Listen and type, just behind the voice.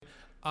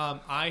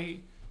I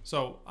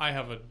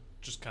have a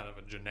just kind of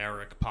a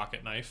generic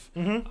pocket knife,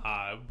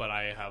 but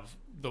I have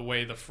the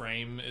way the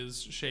frame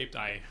is shaped.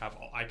 I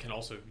can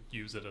also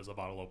use it as a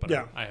bottle opener.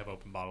 Yeah. I have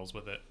open bottles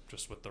with it,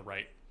 just with the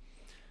right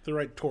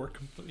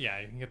torque. Yeah,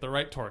 you can get the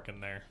right torque in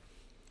there.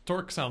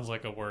 Torque sounds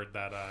like a word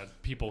that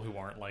people who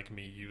aren't like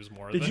me use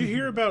more. Did you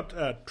hear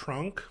about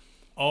trunk?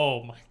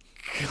 Oh my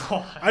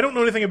god! I don't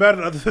know anything about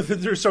it other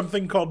than there's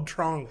something called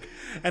Trunk,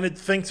 and it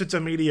thinks it's a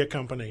media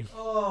company.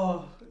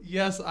 Oh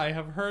yes, I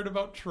have heard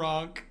about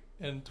Trunk.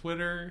 And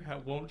Twitter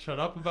won't shut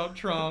up about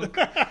Trunk.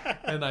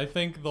 And I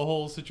think the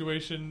whole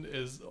situation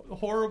is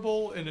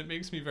horrible, and it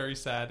makes me very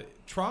sad.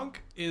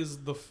 Trunk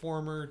is the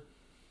former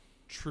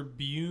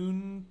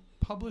Tribune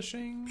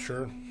Publishing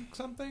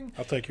something.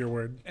 I'll take your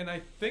word. And I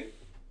think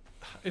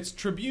it's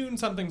Tribune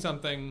something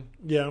something.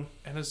 Yeah.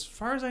 And as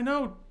far as I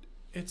know,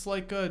 it's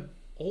like a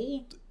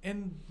old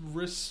and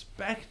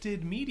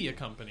respected media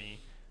company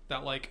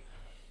that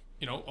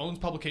owns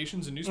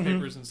publications and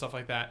newspapers and stuff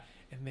like that.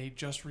 And they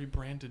just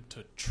rebranded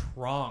to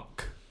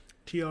Tronc.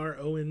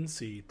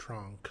 Tronc.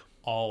 Trunk.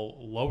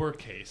 All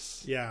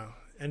lowercase. Yeah.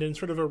 And in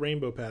sort of a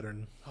rainbow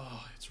pattern.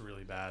 Oh, it's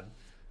really bad.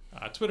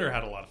 Twitter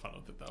had a lot of fun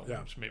with it, though,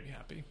 which made me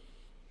happy.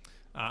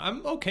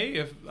 I'm okay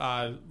if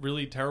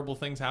really terrible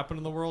things happen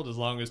in the world as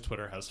long as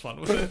Twitter has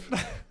fun with it.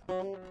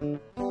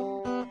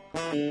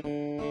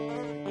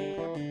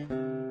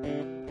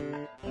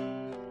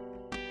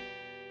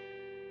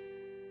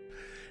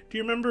 Do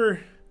you remember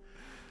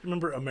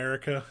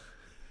America?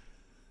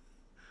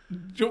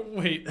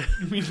 Wait,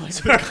 you mean like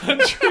the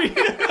country?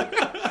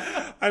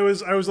 I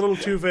was a little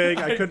too vague.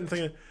 I couldn't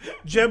think of.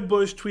 Jeb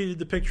Bush tweeted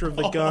the picture of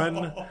the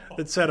gun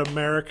that said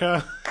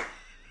America.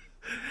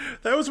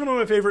 That was one of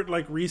my favorite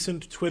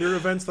recent Twitter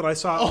events that I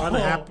saw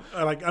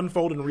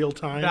unfold in real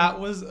time. That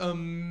was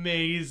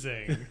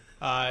amazing.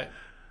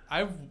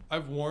 I've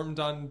warmed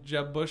on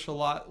Jeb Bush a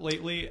lot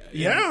lately.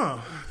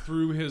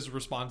 Through his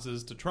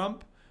responses to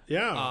Trump.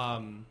 Yeah.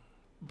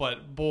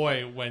 But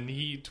boy, when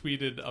he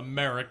tweeted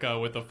America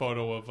with a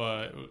photo of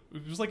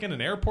it was like in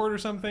an airport or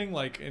something,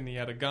 and he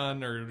had a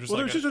gun or just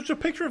there's just a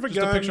picture of a gun,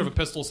 just a picture of a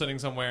pistol sitting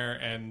somewhere,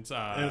 and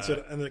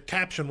the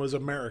caption was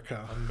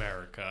America.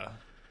 America.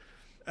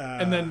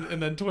 And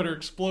then Twitter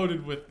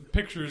exploded with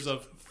pictures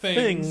of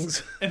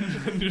things. And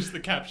then there's the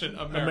caption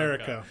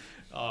America.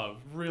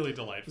 Really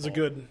delightful. It was a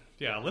good.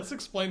 Yeah, let's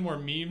explain more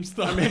memes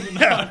though.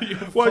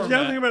 Well,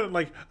 now think about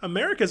it,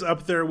 America's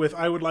up there with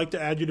I would like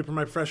to add you to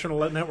my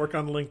professional network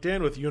on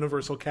LinkedIn with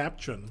universal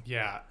caption.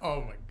 Yeah.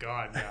 Oh my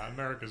god. Yeah,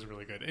 America's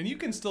really good. And you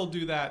can still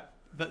do that.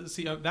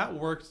 That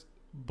worked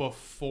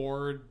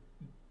before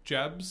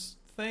Jeb's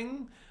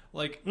thing.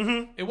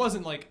 It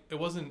wasn't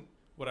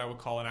what I would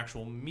call an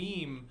actual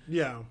meme.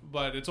 Yeah.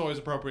 But it's always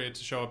appropriate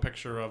to show a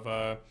picture of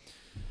a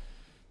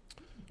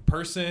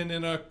person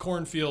in a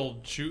cornfield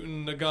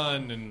shooting a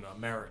gun in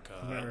America.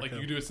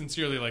 You do it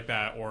sincerely like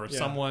that, or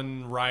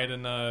someone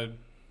riding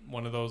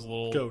one of those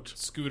little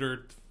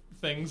scooter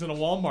things in a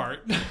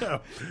Walmart.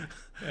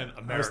 And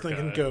America. I was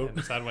thinking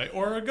goat. Way.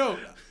 Or a goat.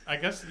 I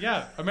guess,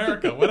 yeah,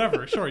 America,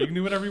 whatever. Sure, you can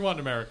do whatever you want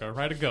in America.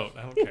 Ride a goat.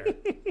 I don't care.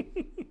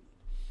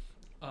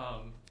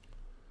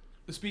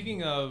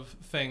 Speaking of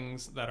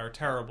things that are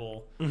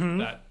terrible,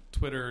 that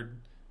Twitter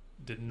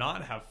did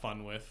not have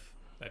fun with,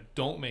 that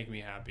don't make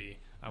me happy,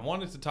 I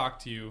wanted to talk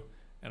to you,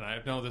 and I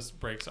know this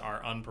breaks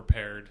our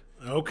unprepared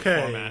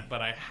format,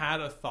 but I had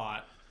a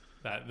thought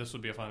that this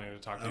would be a fun thing to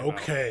talk to you about.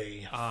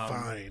 Okay,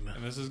 fine.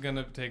 And this is going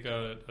to take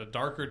a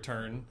darker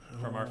turn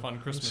from our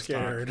fun Christmas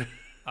scared.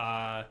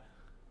 talk.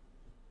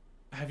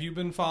 Have you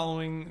been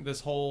following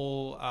this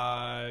whole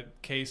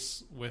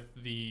case with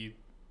the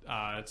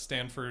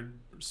Stanford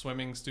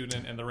swimming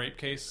student and the rape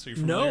case? Are you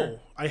familiar? No,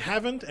 I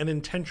haven't, and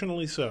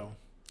intentionally so.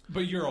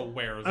 But you're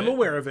aware of it. I'm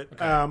aware of it.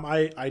 Okay.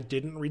 I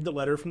didn't read the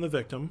letter from the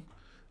victim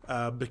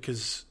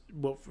because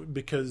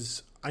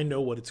I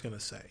know what it's going to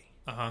say.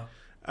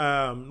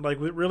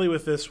 Really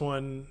with this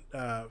one,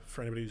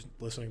 for anybody who's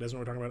listening doesn't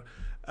know what we're talking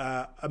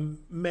about, a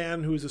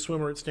man who was a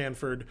swimmer at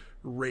Stanford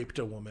raped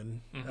a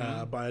woman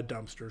by a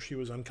dumpster. She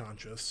was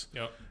unconscious.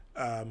 Yep.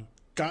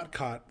 Got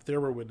caught.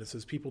 There were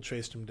witnesses. People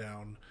chased him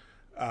down.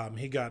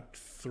 He got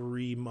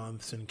 3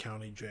 months in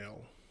county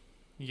jail.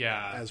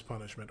 Yeah, as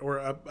punishment, or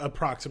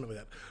approximately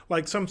that,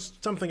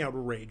 something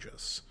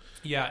outrageous.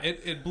 Yeah,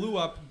 it blew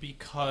up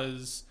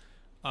because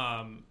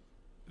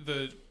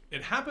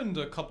it happened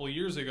a couple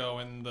years ago,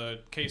 and the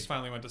case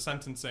finally went to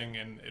sentencing,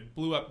 and it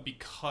blew up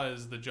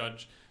because the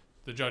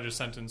judge's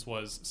sentence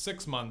was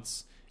 6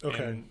 months.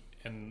 Okay.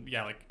 in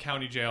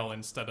county jail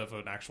instead of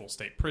an actual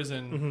state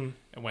prison,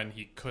 and when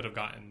he could have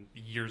gotten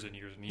years and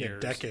years and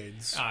years,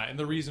 decades. And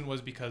the reason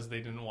was because they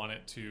didn't want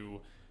it to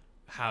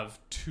have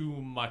too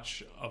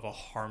much of a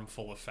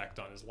harmful effect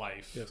on his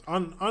life. Yes,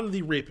 on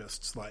the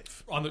rapist's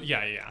life.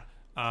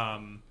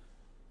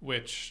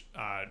 Which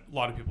a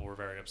lot of people were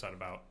very upset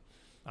about.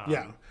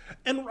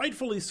 And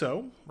rightfully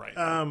so. Right.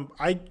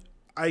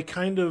 I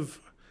kind of,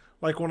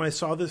 when I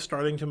saw this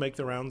starting to make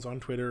the rounds on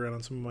Twitter and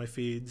on some of my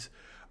feeds,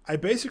 I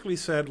basically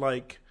said,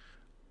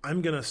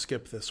 I'm going to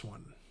skip this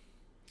one.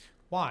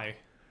 Why?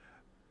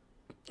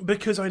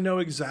 Because I know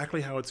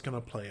exactly how it's going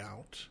to play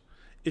out.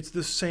 It's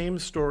the same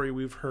story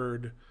we've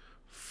heard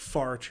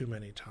far too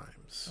many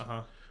times.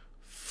 Uh-huh.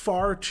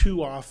 Far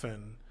too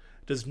often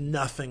does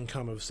nothing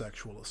come of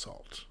sexual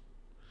assault.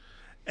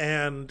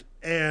 And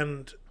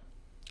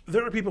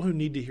there are people who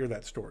need to hear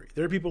that story.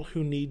 There are people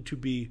who need to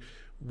be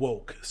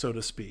woke, so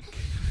to speak.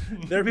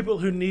 There are people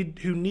who need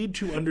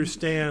to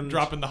understand.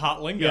 Dropping the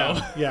hot lingo.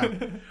 Yeah.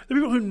 There are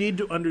people who need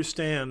to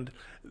understand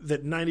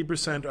that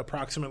 90%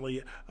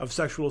 approximately of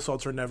sexual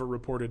assaults are never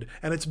reported,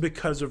 and it's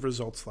because of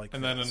results like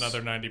And this. then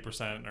another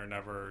 90% are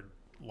never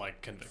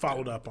convicted.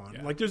 Followed up on.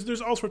 Yeah. There's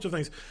all sorts of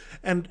things.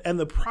 And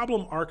the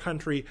problem our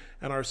country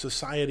and our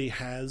society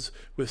has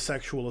with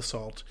sexual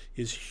assault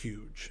is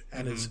huge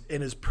and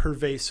is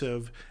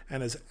pervasive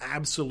and is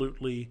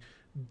absolutely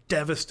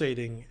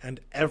devastating and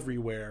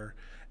everywhere.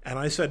 And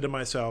I said to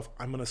myself,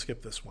 I'm going to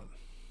skip this one.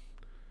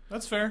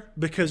 That's fair.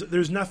 Because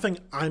there's nothing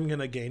I'm going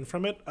to gain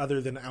from it other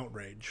than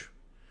outrage.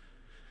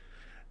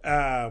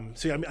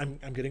 See, I'm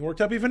getting worked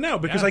up even now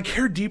because Yeah. I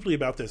care deeply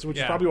about this, which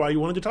is Yeah. probably why you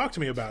wanted to talk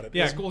to me about it.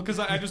 Yeah, cool. Because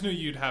I just knew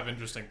you'd have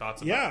interesting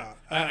thoughts about Yeah. it.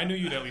 I knew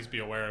you'd at least be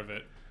aware of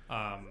it.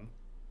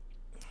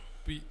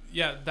 But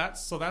yeah,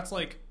 that's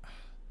like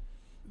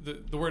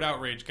the word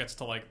outrage gets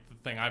to like the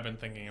thing I've been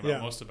thinking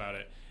about most about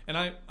it. And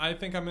I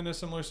think I'm in a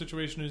similar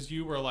situation as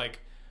you, where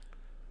like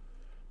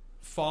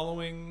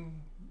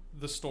following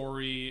the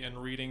story and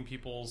reading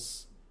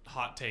people's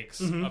hot takes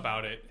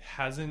about it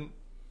hasn't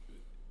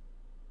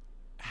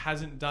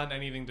done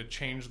anything to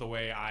change the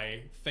way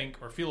I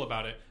think or feel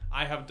about it.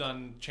 I have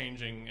done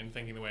changing and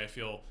thinking the way I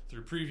feel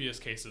through previous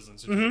cases and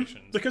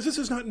situations. Because this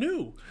is not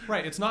new.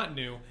 Right, it's not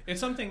new. It's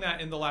something that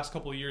in the last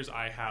couple of years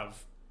I have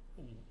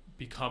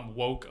become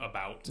woke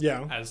about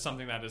as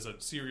something that is a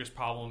serious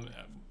problem,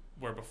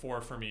 where before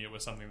for me it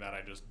was something that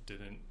I just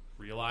didn't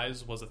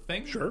realize was a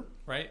thing. Sure.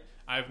 Right?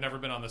 I've never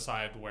been on the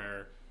side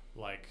where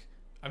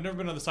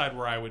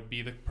I would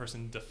be the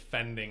person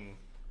defending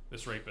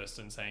this rapist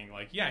and saying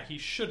like, yeah, he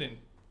shouldn't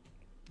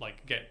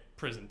like get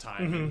prison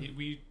time. And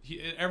he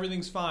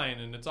everything's fine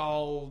and it's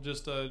all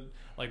just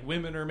like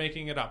women are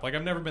making it up. Like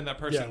I've never been that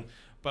person,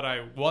 but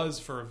I was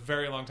for a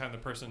very long time the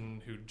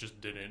person who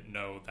just didn't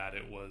know that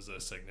it was a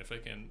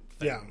significant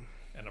thing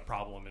and a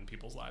problem in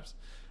people's lives.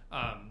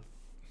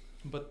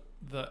 But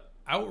the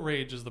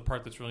outrage is the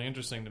part that's really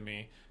interesting to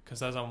me,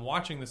 because as I'm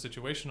watching the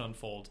situation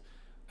unfold,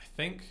 I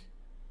think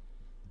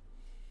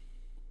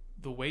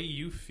the way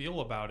you feel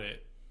about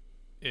it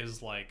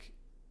is like,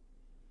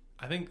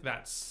 I think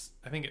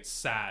it's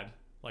sad,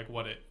 like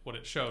what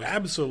it shows.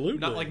 Absolutely.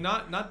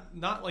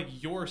 Not like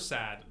you're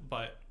sad,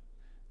 but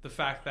the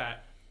fact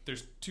that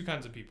there's two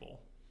kinds of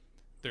people.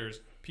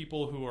 There's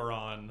people who are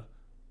on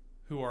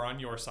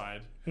your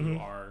side, who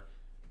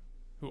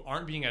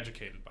aren't being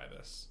educated by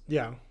this.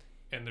 Yeah.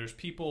 And there's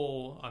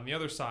people on the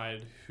other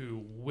side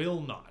who will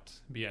not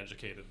be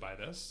educated by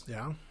this.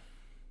 Yeah.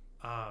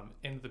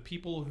 And the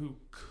people who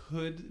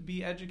could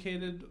be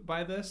educated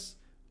by this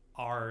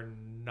are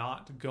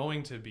not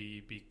going to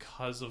be,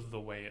 because of the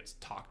way it's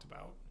talked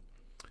about.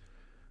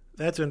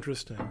 That's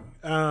interesting.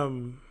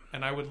 And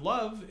I would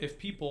love if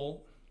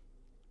people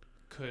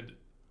could,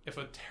 if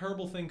a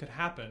terrible thing could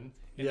happen,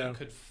 and it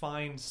could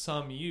find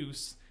some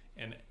use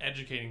in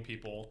educating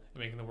people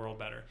and making the world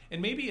better.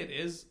 And maybe it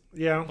is,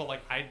 but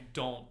like I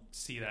don't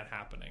see that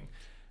happening.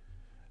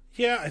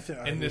 Yeah, I think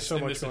in there's this, so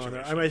in much this going on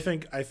situation.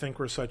 there. I think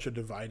we're such a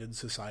divided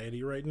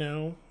society right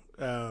now.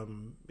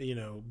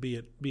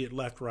 Be it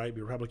left, right,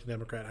 be Republican,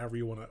 Democrat, however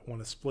you want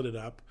to split it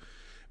up.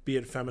 Be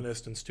it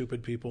feminist and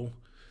stupid people,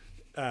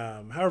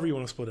 however you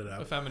want to split it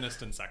up. A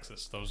feminist and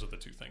sexist; those are the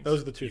two things.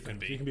 Those are the two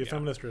things. You can be a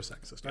feminist or a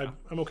sexist.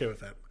 I'm okay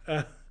with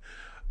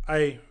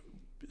that.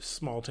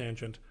 Small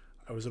tangent.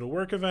 I was at a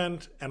work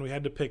event and we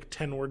had to pick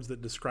 10 words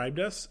that described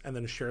us and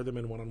then share them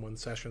in one-on-one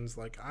sessions.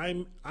 Like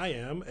I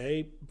am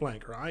a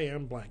blank, or I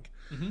am blank.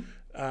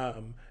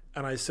 And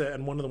I said,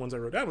 and one of the ones I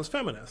wrote down was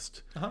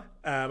feminist.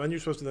 And you're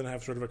supposed to then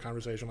have sort of a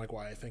conversation like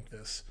why I think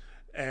this.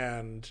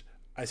 And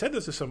I said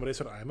this to somebody. I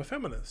said, I am a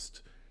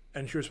feminist.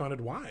 And she responded,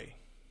 why?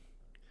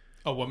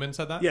 A woman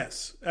said that?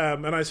 Yes.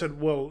 And I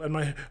said, well,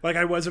 and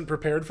I wasn't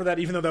prepared for that,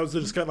 even though that was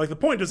the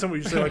point of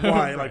somebody you say like,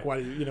 why, like, why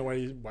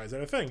is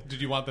that a thing?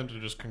 Did you want them to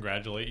just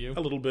congratulate you?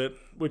 A little bit,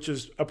 which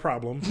is a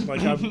problem.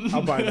 Like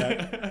I'll buy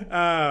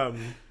that.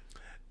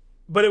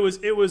 But it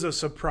was a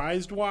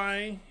surprised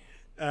why,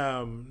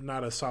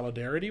 not a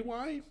solidarity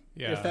why,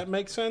 if that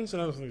makes sense.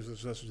 And I don't think there's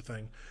such a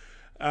thing.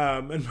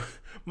 And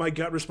my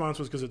gut response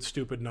was because it's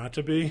stupid not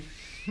to be.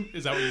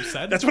 Is that what you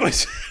said? That's what I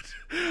said.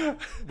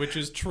 Which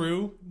is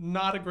true.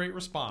 Not a great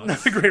response.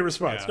 Not a great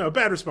response. Yeah. No,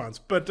 bad response.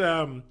 But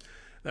that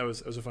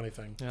was a funny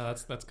thing. Yeah,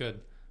 that's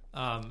good.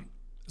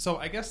 So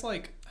I guess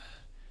like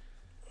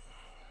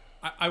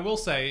I will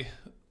say,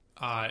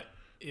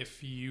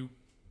 if you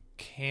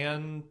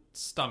can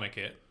stomach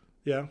it,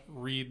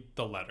 read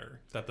the letter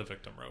that the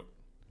victim wrote.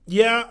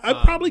 Yeah, I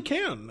probably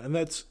can, and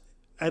that's,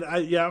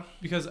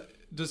 because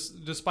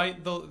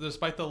despite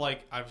the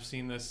like, I've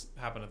seen this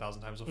happen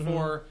 1,000 times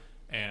before,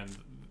 and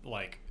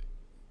like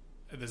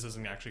this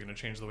isn't actually going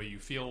to change the way you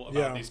feel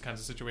about these kinds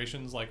of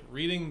situations. Like,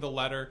 reading the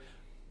letter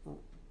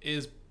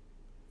is,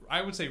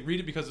 I would say, read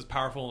it because it's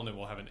powerful and it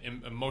will have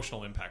an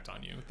emotional impact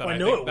on you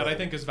that I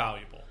think is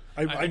valuable.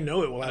 I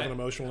know it will have an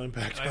emotional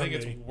impact on me. I think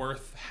it's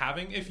worth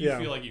having if you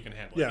feel like you can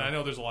handle it. And I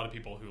know there's a lot of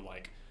people who,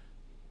 like,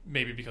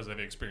 maybe because they've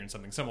experienced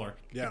something similar,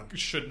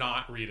 should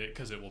not read it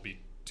because it will be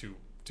too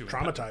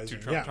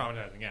traumatizing.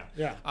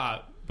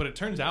 Traumatizing. But it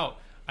turns out,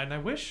 and I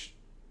wish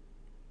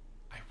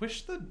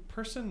the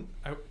person.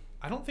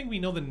 I don't think we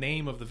know the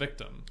name of the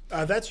victim.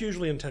 That's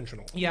usually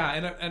intentional.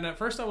 Yeah, and at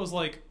first I was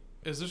like,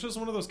 is this just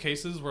one of those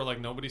cases where, like,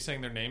 nobody's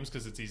saying their names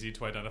because it's easy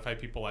to identify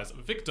people as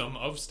victim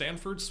of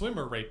Stanford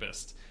swimmer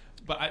rapist?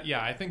 But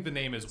I think the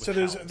name is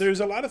withheld. So there's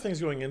a lot of things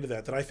going into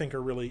that I think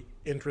are really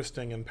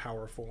interesting and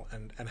powerful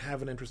and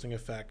have an interesting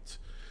effect.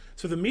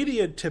 So the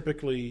media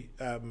typically,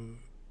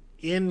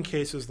 in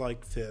cases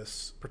like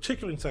this,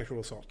 particularly in sexual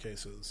assault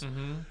cases,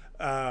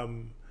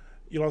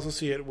 you'll also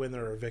see it when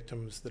there are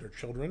victims that are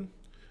children,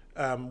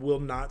 will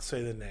not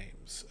say the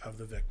names of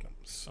the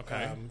victims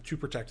to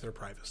protect their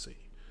privacy,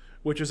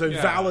 which is a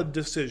valid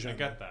decision. I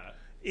get that.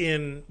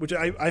 Which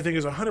I think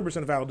is a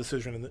 100% valid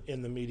decision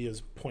in the media's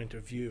point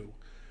of view.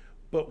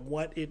 But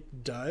what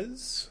it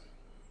does,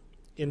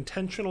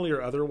 intentionally or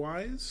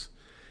otherwise,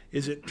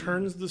 is it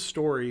turns the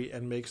story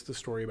and makes the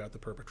story about the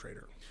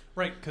perpetrator.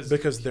 Right,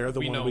 because they're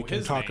the one we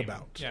can talk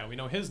about. Yeah, we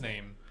know his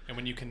name. And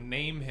when you can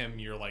name him,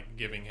 you're, like,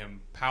 giving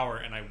him power.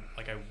 And I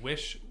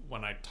wish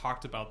when I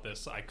talked about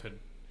this, I could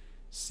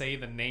say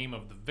the name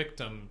of the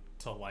victim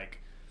to,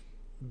 like,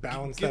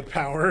 balance that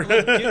power.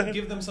 Like,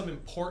 give them some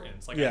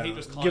importance. Like, I hate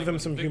just calling give them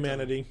some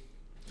humanity.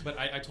 But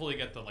I totally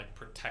get the, like,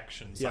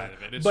 protection side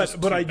of it. It's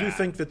but I do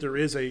think that there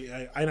is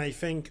and I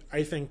think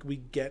we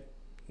get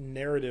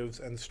narratives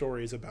and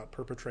stories about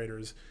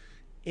perpetrators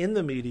in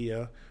the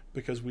media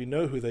because we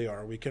know who they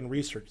are. We can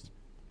research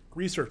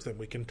them.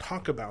 We can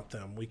talk about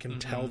them. We can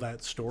tell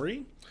that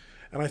story.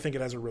 And I think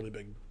it has a really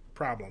big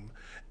problem.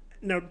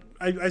 Now,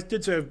 I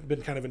did say I've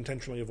been kind of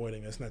intentionally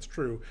avoiding this, and that's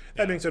true.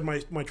 That being said,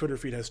 my Twitter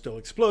feed has still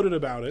exploded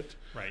about it.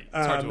 Right.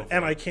 It's hard to avoid.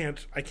 And I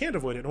can't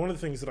avoid it. And one of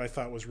the things that I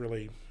thought was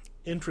really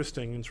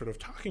interesting in sort of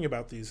talking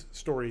about these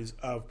stories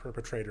of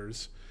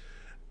perpetrators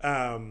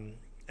and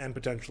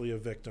potentially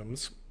of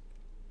victims,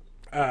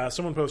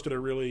 someone posted a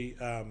really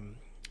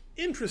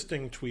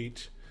interesting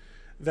tweet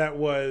that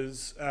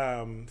was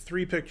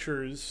 3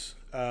 pictures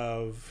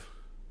of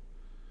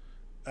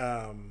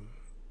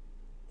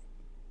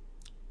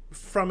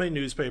from a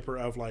newspaper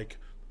of, like,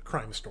 a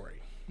crime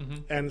story.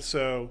 And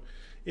so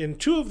in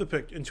two of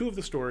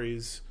the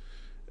stories,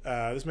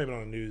 this may have been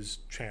on a news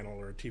channel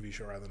or a TV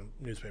show rather than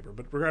a newspaper,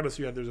 but regardless,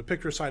 there's a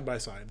picture side by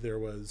side. There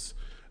was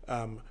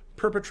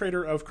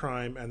perpetrator of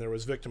crime and there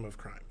was victim of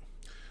crime.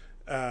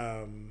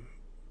 And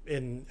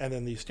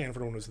then the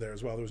Stanford one was there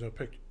as well. There was no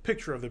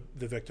picture of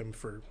the victim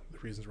for the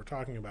reasons we're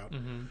talking about.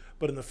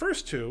 But in the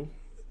first two,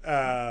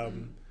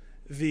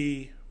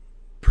 the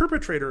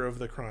perpetrator of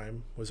the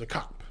crime was a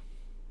cop.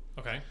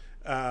 Okay.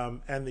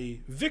 And the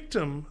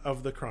victim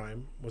of the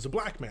crime was a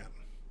black man.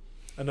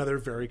 Another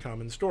very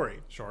common story.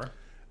 Sure.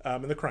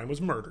 And the crime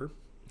was murder.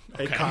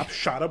 Okay. A cop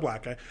shot a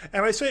black guy.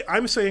 And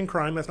I'm saying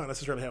crime, that's not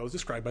necessarily how it was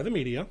described by the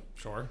media.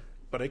 Sure.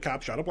 But a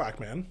cop shot a black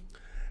man.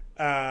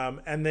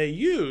 And they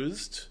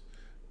used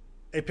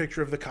a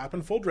picture of the cop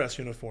in full dress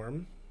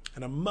uniform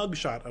and a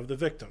mugshot of the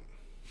victim.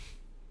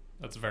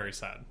 That's very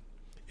sad.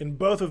 In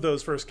both of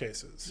those first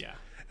cases. Yeah.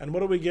 And what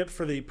do we get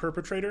for the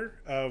perpetrator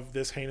of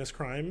this heinous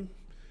crime?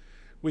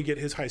 We get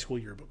his high school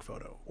yearbook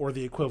photo, or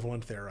the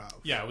equivalent thereof.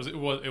 Yeah, it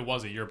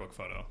was a yearbook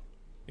photo.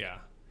 Yeah.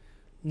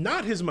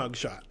 Not his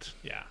mugshot.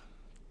 Yeah.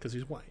 Because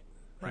he's white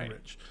and Right.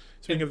 rich.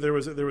 Speaking of, there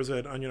was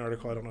an Onion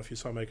article, I don't know if you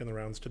saw, making the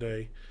rounds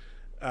today.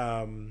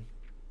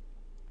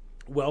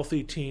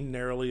 Wealthy teen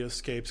narrowly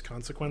escapes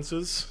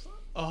consequences.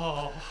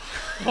 Oh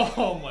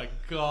my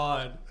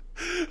God.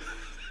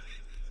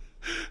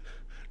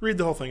 Read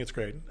the whole thing; it's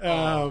great.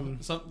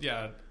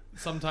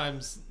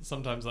 Sometimes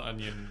the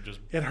Onion just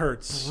it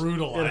hurts.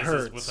 Brutalizes it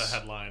hurts. with a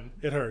headline.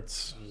 It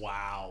hurts.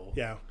 Wow.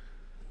 Yeah.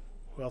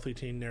 Wealthy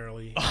teen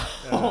narrowly.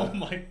 Oh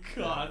my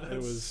God,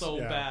 that's so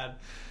bad.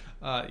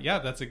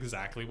 That's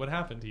exactly what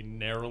happened. He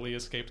narrowly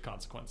escaped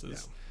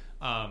consequences.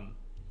 Yeah.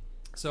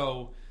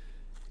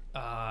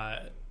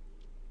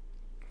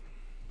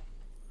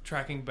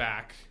 Tracking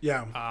back.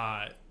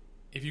 Yeah.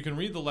 If you can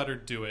read the letter,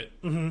 do it.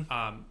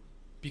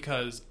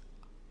 Because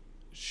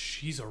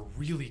she's a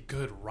really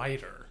good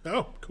writer.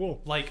 Oh,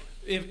 cool. Like,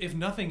 if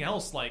nothing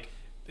else, like,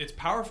 it's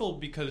powerful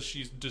because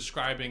she's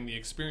describing the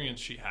experience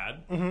she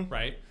had,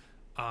 right?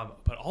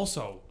 But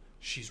also,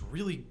 she's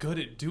really good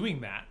at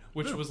doing that,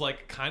 which was,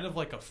 like, kind of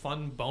like a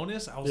fun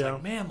bonus. I was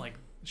like, man, like,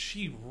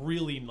 she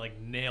really, like,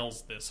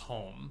 nails this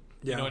home.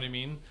 You know what I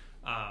mean?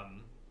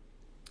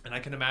 And I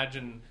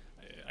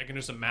can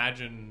just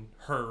imagine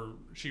her.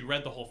 She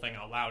read the whole thing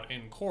out loud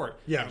in court.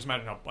 Yeah. I can just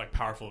imagine how, like,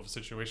 powerful of a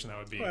situation that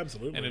would be. Oh,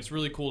 absolutely. And it's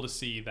really cool to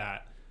see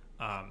that.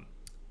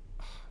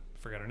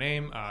 Forget her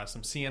name.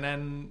 Some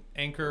CNN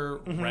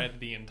anchor read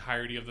the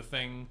entirety of the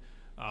thing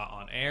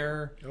on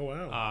air. Oh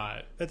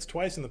wow! That's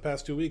twice in the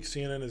past 2 weeks.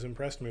 CNN has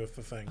impressed me with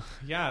the thing.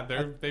 Yeah,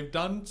 they've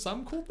done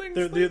some cool things.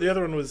 The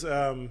other one was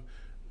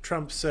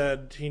Trump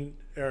said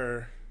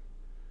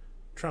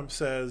Trump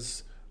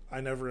says,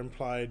 "I never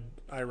implied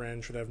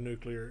Iran should have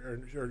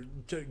nuclear or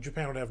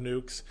Japan would have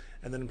nukes,"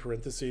 and then in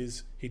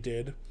parentheses, he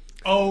did.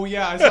 Oh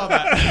yeah, I saw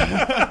that.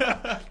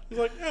 I was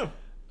like, "Oh,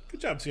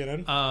 good job,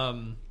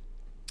 CNN."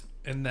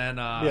 And then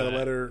the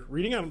letter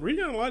reading on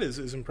a lot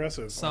is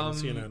impressive on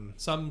CNN.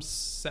 Some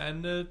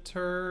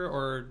senator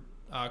or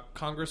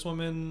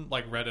congresswoman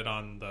read it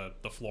on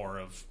the floor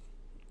of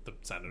the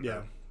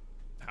Senate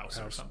house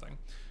or something,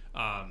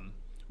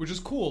 which is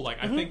cool.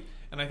 I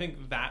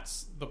think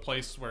that's the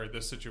place where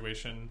this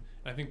situation.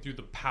 I think through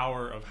the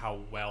power of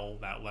how well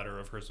that letter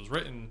of hers was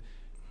written,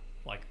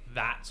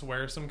 that's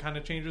where some kind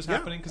of change is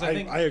happening. Because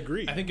I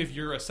agree. I think if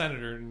you're a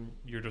senator and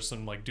you're just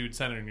some dude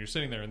senator and you're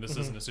sitting there and this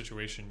isn't a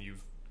situation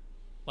you've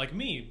like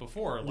me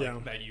before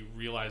that you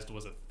realized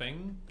was a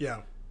thing.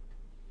 Yeah.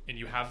 And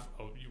you have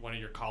one of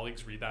your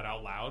colleagues read that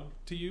out loud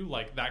to you,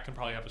 that can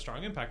probably have a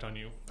strong impact on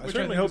you. I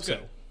certainly hope so.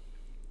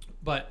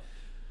 But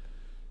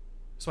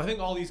so I think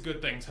all these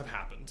good things have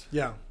happened.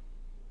 Yeah.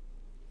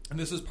 And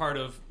this is part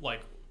of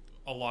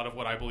a lot of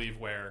what I believe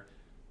where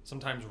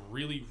sometimes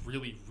really,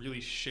 really,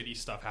 really shitty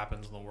stuff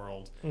happens in the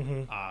world.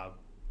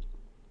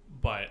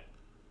 But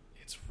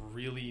it's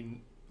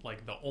really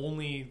the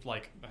only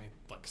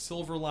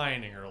silver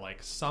lining or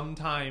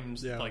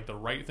sometimes the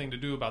right thing to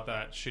do about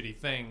that shitty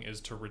thing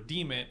is to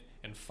redeem it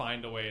and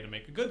find a way to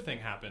make a good thing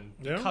happen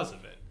because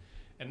of it,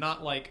 and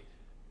not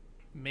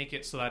make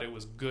it so that it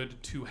was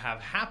good to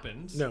have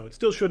happened. No, it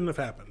still shouldn't have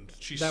happened.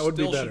 That would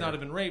still should not have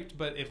been raped.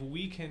 But if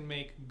we can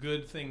make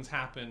good things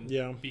happen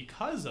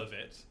because of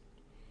it,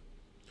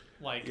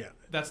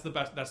 that's the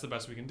best. That's the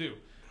best we can do.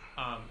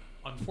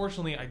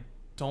 Unfortunately, I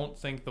don't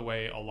think the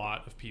way a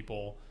lot of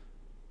people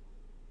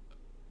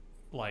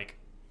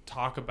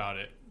talk about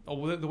it,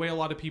 the way a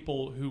lot of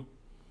people who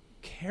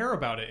care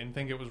about it and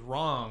think it was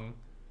wrong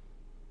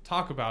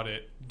talk about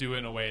it, do it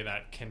in a way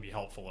that can be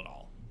helpful at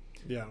all.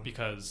 Yeah.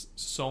 Because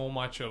so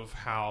much of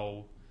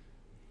how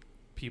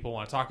people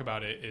want to talk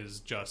about it is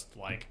just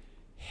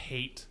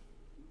hate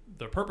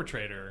the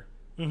perpetrator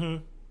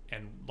and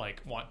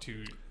want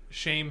to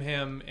shame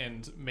him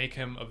and make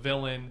him a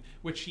villain,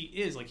 which he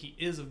is. He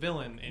is a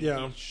villain and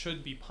he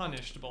should be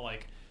punished, but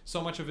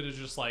so much of it is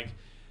just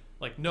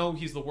no,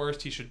 he's the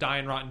worst. He should die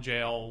and rot in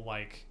jail.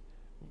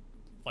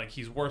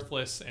 He's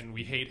worthless, and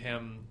we hate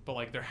him.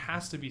 But there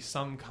has to be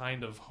some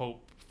kind of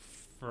hope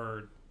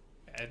for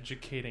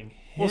educating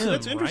him. Well, so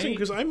that's interesting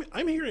because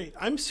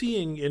I'm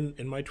seeing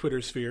in my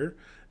Twitter sphere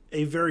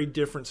a very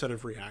different set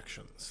of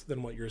reactions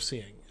than what you're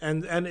seeing,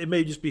 and it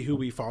may just be who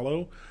we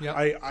follow. Yep.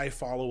 I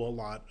follow a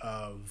lot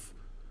of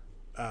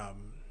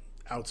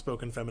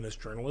outspoken feminist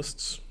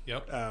journalists.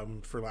 Yep.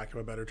 For lack of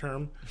a better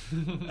term.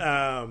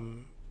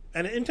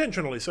 And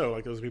intentionally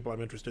so, those people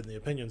I'm interested in the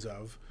opinions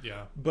of.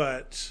 Yeah.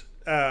 But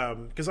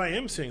because I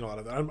am seeing a lot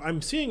of that,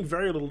 I'm seeing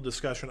very little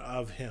discussion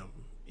of him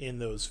in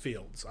those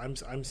fields.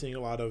 I'm seeing a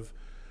lot of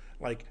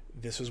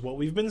this is what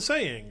we've been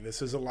saying.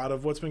 This is a lot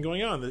of what's been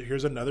going on.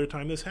 Here's another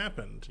time this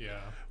happened. Yeah.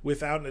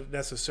 Without it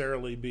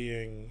necessarily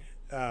being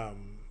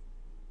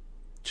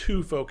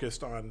too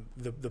focused on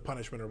the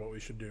punishment or what we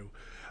should do.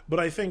 But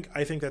I think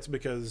that's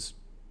because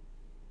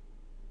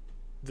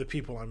the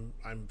people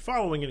I'm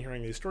following and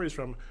hearing these stories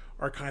from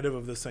are kind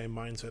of the same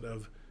mindset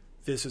of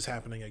this is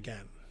happening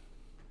again.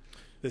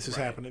 This is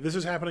happening. This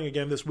is happening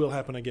again. This will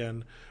happen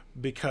again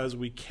because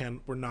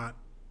we're not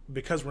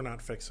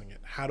fixing it.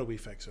 How do we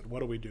fix it?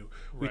 What do?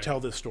 We tell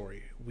this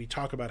story. We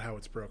talk about how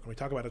it's broken. We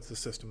talk about it's the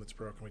system that's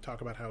broken. We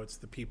talk about how it's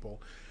the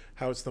people,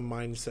 how it's the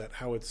mindset,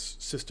 how it's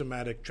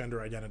systematic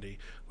gender identity,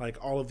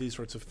 all of these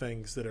sorts of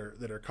things that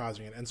are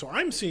causing it. And so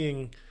I'm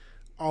seeing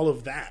all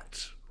of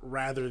that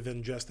rather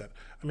than just that.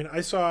 I mean, I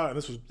saw, and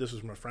this was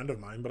from a friend of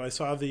mine, but I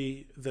saw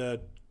the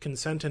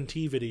Consent and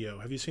Tea video.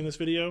 Have you seen this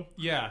video?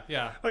 Yeah.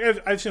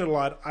 I've seen it a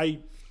lot. I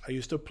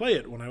used to play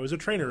it when I was a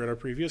trainer at a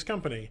previous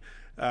company.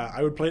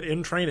 I would play it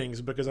in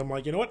trainings because I'm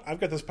you know what?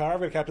 I've got this power. I've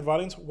got a captive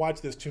audience.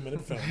 Watch this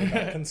 2-minute film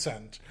about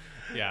consent.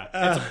 Yeah,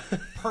 it's a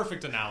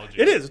perfect analogy.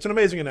 It is. It's an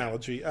amazing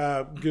analogy.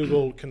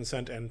 Google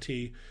Consent and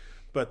Tea.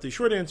 But the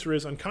short answer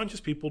is unconscious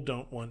people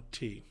don't want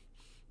tea.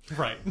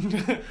 Right.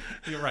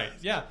 You're right.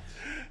 Yeah.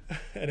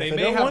 And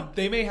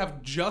they may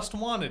have just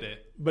wanted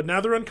it, but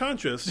now they're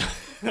unconscious.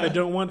 They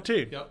don't want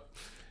tea. Yep.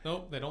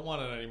 Nope, they don't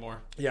want it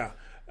anymore. Yeah.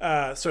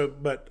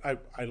 But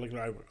I look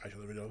at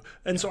the video,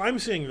 and so I'm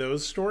seeing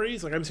those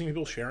stories. I'm seeing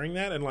people sharing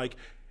that, and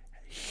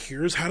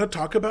here's how to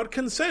talk about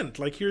consent.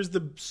 Here's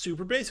the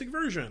super basic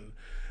version,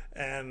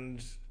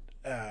 and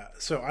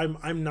so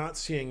I'm not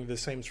seeing the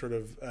same sort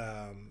of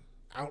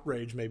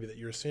outrage maybe that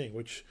you're seeing,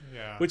 which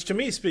to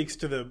me speaks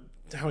to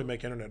how we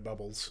make internet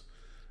bubbles,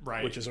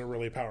 right? Which is a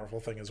really powerful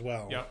thing as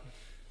well. Yep.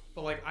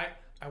 But I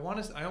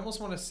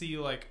almost want to see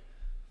because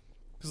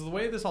the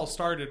way this all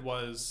started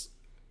was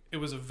it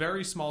was a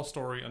very small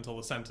story until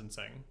the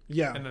sentencing.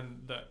 Yeah. And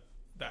then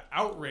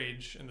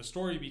outrage in the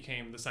story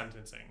became the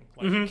sentencing.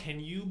 Like, can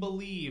you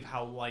believe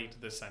how light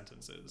this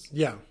sentence is?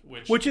 Yeah.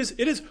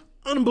 It is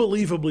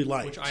unbelievably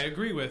light. Which I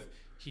agree with.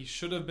 He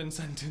should have been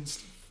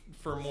sentenced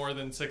for more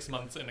than 6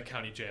 months in a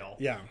county jail.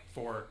 Yeah.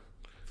 For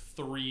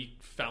 3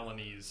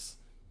 felonies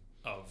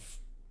of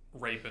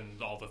rape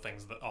and all the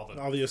things that all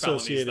the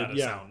associated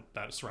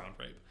that surround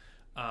rape.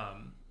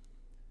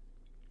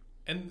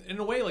 And in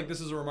a way, like, this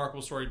is a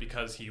remarkable story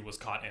because he was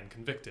caught and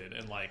convicted,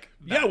 and like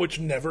which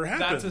never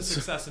happens. That's a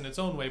success in its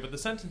own way. But the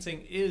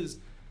sentencing is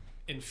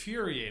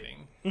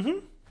infuriating.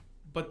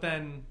 But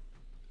then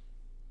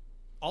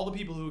all the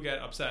people who get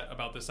upset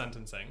about the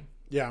sentencing,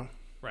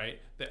 right?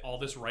 All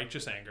this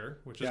righteous anger,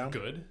 which is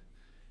good.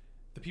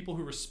 The people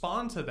who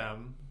respond to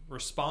them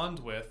respond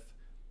with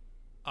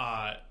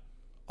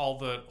all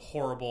the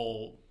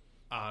horrible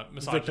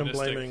misogynistic, victim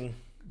blaming,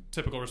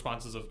 typical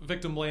responses of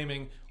victim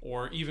blaming,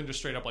 or even just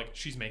straight up like,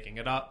 she's making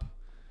it up.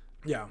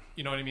 Yeah.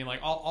 You know what I mean? Like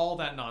all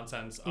that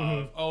nonsense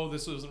of, oh,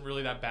 this wasn't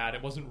really that bad.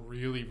 It wasn't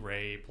really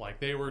rape. Like,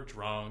 they were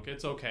drunk.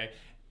 It's okay.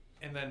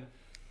 And then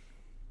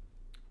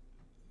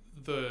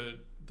the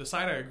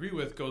side I agree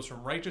with goes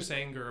from righteous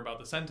anger about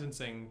the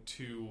sentencing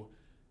to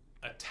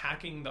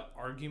attacking the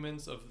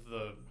arguments of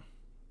the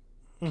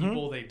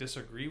people they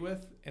disagree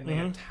with. And they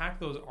attack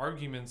those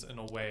arguments in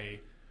a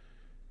way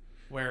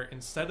where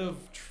instead of...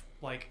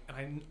 and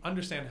I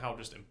understand how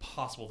just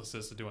impossible this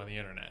is to do on the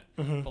internet,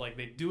 but like,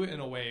 they do it in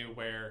a way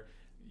where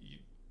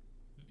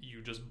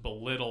you just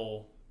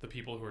belittle the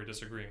people who are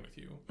disagreeing with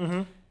you.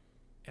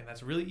 And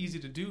that's really easy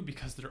to do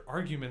because their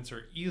arguments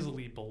are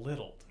easily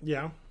belittled.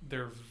 Yeah.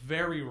 They're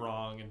very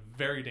wrong and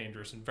very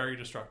dangerous and very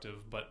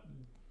destructive, but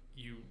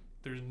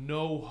there's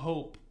no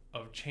hope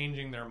of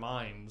changing their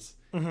minds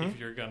if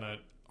you're going to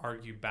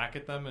argue back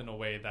at them in a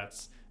way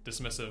that's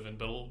dismissive and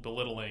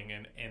belittling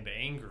and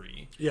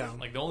angry. Yeah.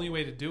 Like, the only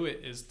way to do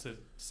it is to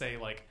say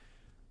like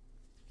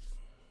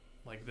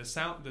this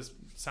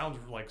sounds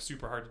like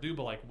super hard to do,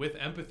 but like, with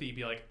empathy,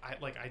 be like,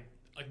 I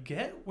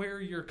get where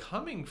you're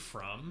coming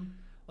from,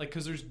 like,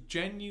 because there's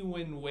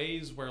genuine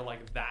ways where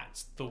like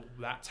that's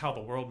how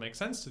the world makes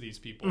sense to these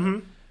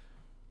people.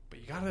 But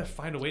you gotta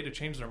find a way to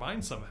change their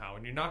minds somehow,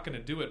 and you're not going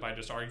to do it by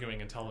just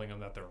arguing and telling them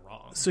that they're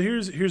wrong. So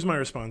here's my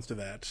response to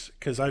that,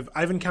 because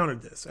I've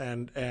encountered this,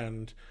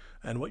 and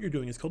what you're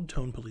doing is called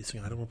tone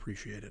policing. I don't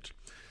appreciate it,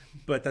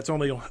 but that's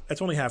only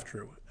half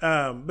true.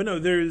 But no,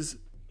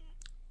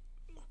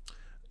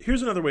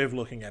 here's another way of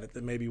looking at it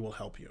that maybe will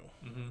help you,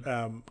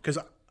 because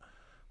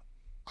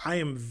I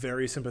am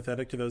very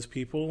sympathetic to those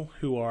people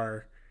who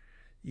are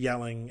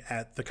yelling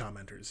at the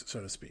commenters, so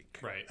to speak.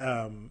 Right.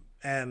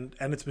 And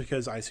it's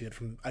because I see a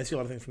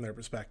lot of things from their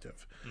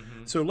perspective.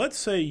 So let's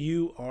say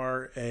you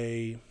are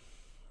I'm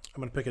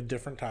going to pick a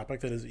different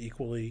topic that is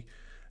equally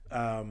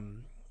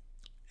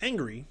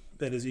angry,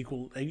 that is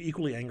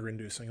equally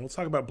anger-inducing. And let's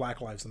talk about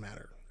Black Lives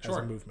Matter as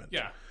a movement.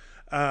 Yeah.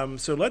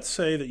 So let's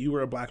say that you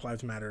were a Black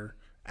Lives Matter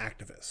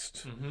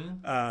activist,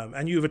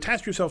 and you've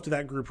attached yourself to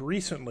that group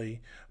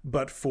recently,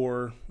 but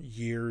for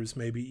years,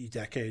 maybe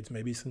decades,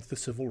 maybe since the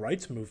civil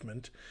rights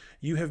movement,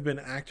 you have been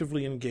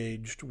actively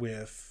engaged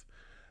with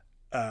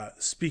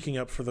speaking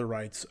up for the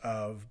rights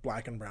of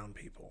Black and brown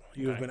people.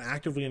 You have been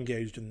actively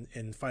engaged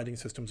in fighting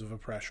systems of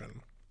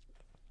oppression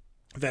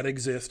that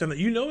exist and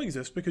that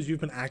exist because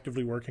you've been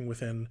actively working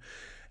within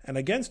and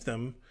against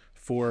them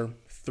for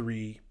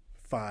 3,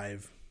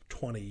 5,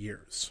 20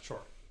 years.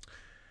 Sure.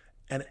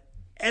 And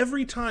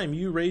every time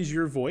you raise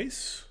your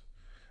voice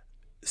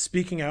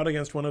speaking out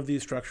against one of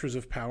these structures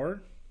of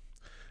power,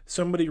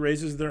 somebody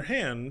raises their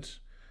hand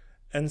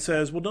and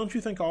says, well, don't you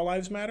think all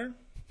lives matter?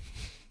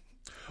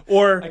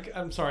 Or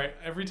I'm sorry,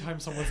 every time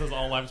someone says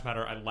all lives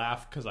matter, I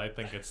laugh because I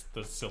think it's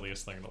the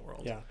silliest thing in the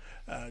world. Yeah.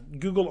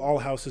 Google All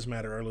Houses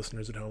Matter, our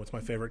listeners at home. It's my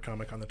favorite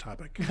comic on the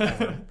topic.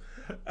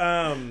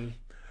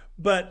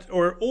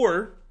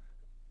 Or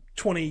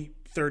 20,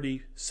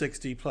 30,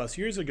 60 plus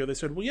years ago, they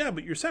said, well, yeah,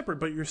 but you're separate,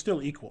 but you're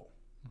still equal.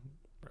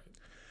 Right.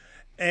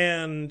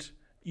 And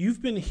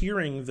you've been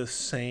hearing the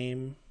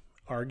same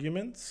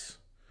arguments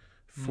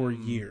for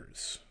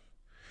years.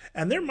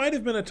 And there might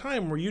have been a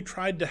time where you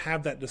tried to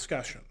have that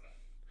discussion.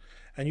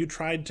 And you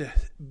tried to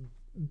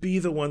be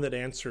the one that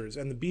answers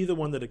and be the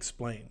one that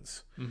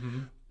explains.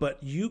 But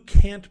you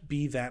can't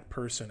be that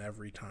person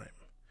every time.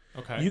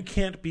 Okay. You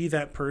can't be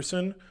that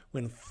person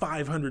when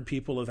 500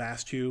 people have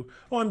asked you,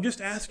 oh, I'm just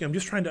asking. I'm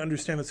just trying to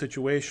understand the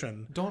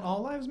situation. Don't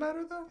all lives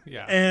matter, though?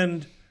 Yeah.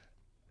 And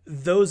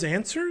those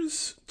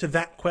answers to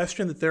that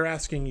question that they're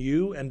asking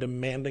you and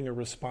demanding a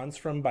response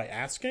from by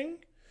asking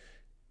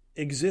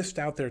exist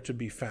out there to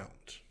be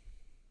found.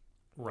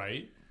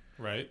 Right.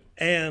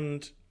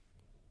 And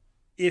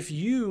if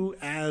you,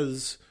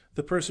 as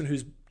the person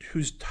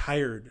who's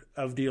tired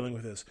of dealing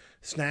with this,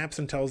 snaps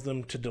and tells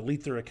them to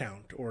delete their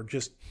account or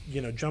just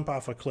jump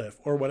off a cliff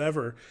or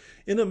whatever,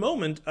 in a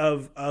moment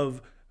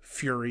of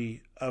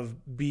fury,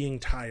 of being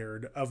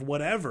tired, of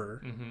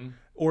whatever,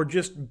 or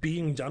just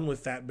being done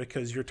with that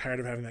because you're tired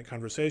of having that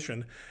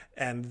conversation,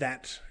 and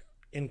that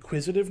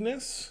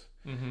inquisitiveness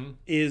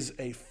is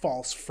a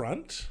false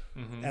front,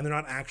 and they're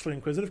not actually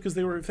inquisitive, because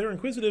if they're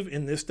inquisitive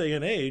in this day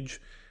and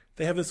age,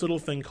 they have this little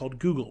thing called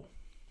Google.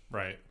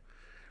 Right.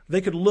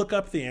 They could look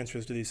up the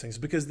answers to these things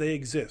because they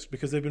exist,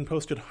 because they've been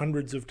posted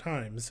hundreds of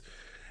times,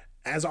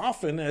 as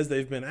often as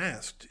they've been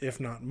asked, if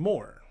not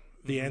more,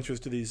 the answers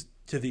to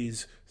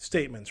these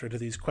statements or to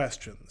these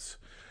questions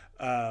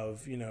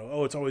of,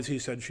 it's always he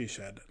said, she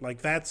said.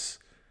 Like,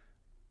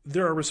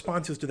 there are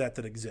responses to that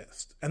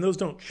exist, and those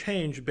don't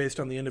change based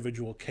on the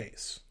individual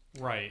case.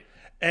 Right.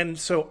 And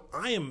so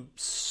I am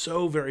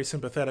so very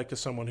sympathetic to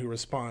someone who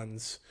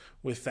responds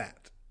with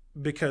that,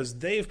 because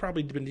they've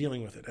probably been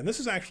dealing with it. And this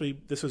is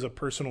a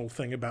personal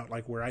thing about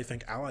like where I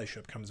think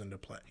allyship comes into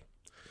play.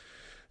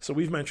 So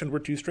we've mentioned we're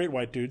two straight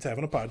white dudes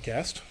having a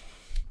podcast.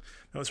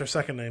 That was our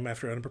second name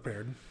after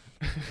Unprepared.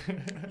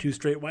 Two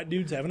straight white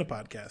dudes having a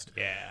podcast.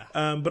 Yeah.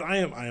 But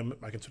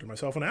I consider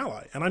myself an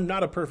ally, and I'm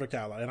not a perfect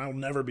ally, and I'll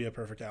never be a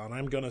perfect ally, and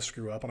I'm going to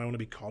screw up, and I want to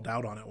be called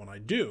out on it when I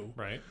do.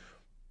 Right.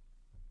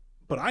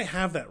 But I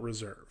have that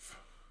reserve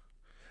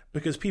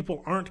because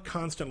people aren't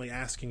constantly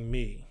asking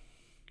me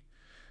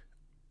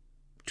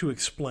to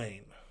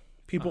explain.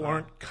 People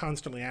aren't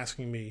constantly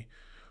asking me,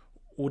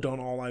 well, don't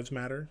all lives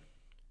matter?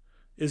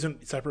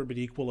 Isn't separate but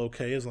equal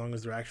okay as long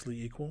as they're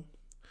actually equal?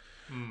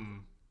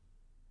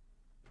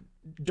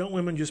 Don't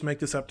women just make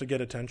this up to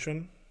get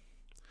attention?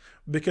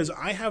 Because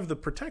I have the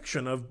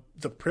protection of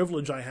the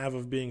privilege I have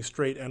of being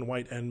straight and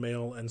white and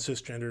male and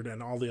cisgendered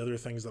and all the other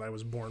things that I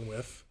was born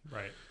with,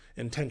 right,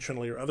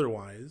 intentionally or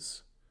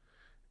otherwise,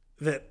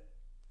 that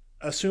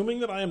assuming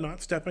that I am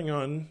not stepping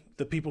on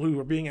the people who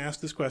are being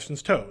asked this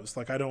question's toes,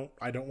 like I don't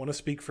want to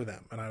speak for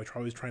them, and I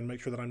always try and make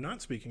sure that I'm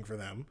not speaking for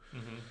them,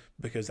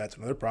 because that's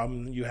another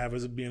problem you have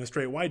as being a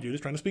straight white dude,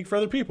 is trying to speak for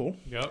other people.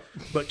 Yep.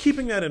 But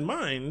keeping that in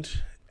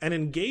mind and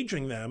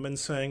engaging them and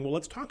saying, well,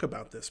 let's talk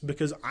about this,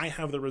 because I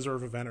have the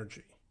reserve of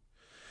energy,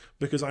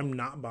 because I'm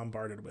not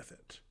bombarded with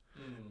it.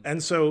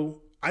 And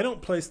so I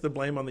don't place the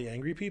blame on the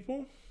angry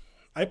people.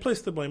 I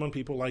place the blame on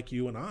people like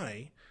you and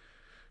I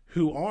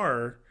who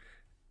are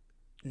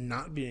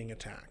not being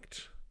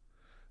attacked,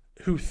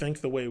 who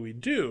think the way we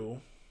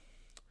do,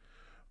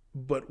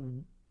 but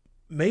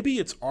maybe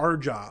it's our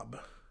job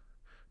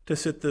to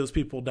sit those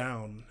people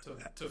down.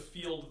 To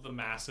field the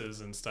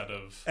masses instead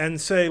of...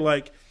 And say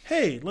like,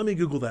 hey, let me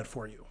Google that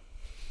for you.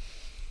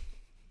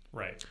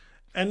 Right.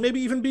 And maybe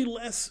even be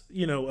less,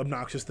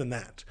 obnoxious than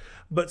that.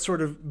 But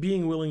sort of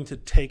being willing to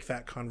take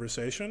that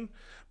conversation,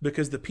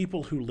 because the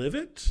people who live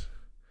it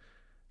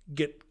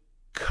get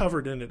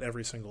covered in it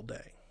every single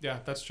day. Yeah,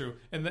 that's true.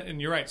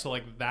 And you're right. So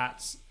like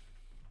that's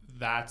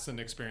an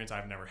experience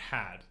I've never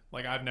had.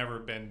 Like I've never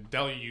been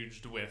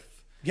deluged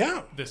with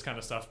this kind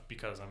of stuff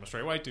because I'm a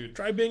straight white dude.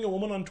 Try being a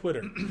woman on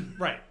Twitter.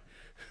 Right.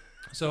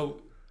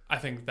 So I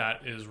think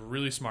that is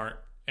really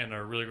smart and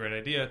a really great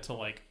idea to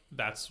like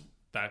that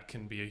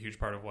can be a huge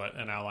part of what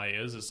an ally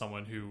is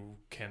someone who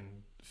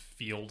can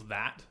field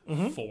that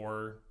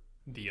for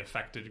the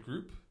affected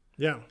group.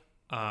 Yeah.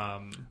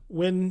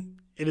 When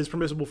it is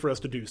permissible for us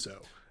to do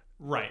so.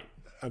 Right.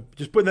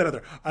 Just putting that out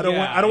there. I don't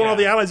want all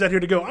the allies out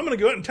here to go, I'm going to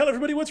go out and tell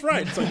everybody what's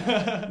right. It's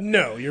like,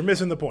 no, you're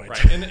missing the point.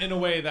 Right. In a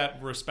way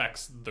that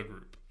respects the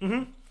group.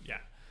 Yeah.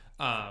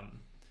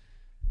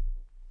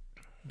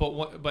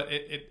 But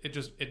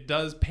it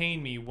does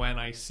pain me when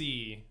I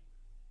see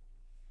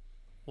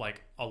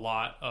like a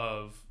lot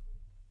of,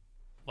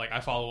 like I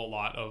follow a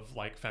lot of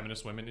like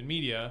feminist women in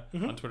media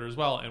on Twitter as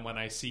well, and when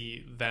I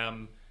see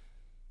them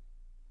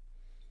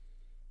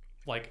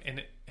like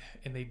and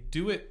they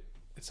do it.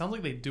 It sounds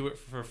like they do it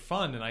for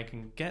fun, and I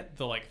can get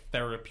the like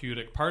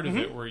therapeutic part of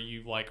it where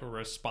you like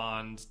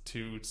respond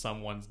to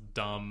someone's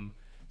dumb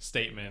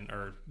statement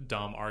or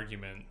dumb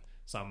argument,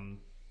 some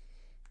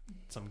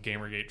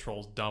Gamergate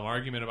troll's dumb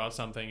argument about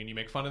something, and you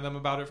make fun of them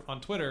about it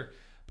on Twitter.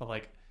 But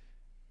like,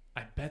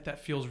 I bet that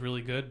feels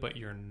really good, but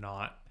you're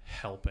not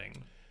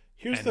helping.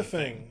 Here's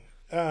anything.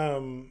 the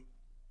thing.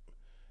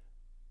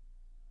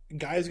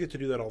 Guys get to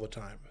do that all the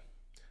time.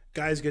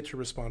 Guys get to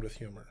respond with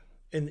humor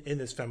in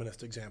this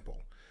feminist example.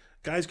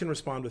 Guys can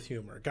respond with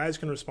humor. Guys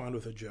can respond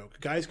with a joke.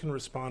 Guys can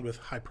respond with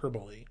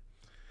hyperbole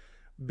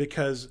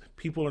because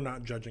people are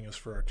not judging us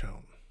for our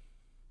tone.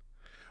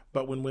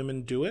 But when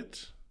women do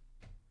it,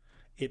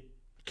 it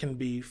can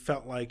be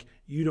felt like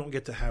you don't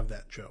get to have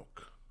that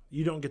joke.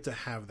 You don't get to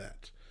have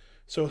that.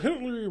 So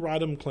Hillary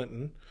Rodham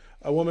Clinton,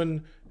 a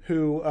woman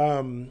who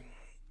I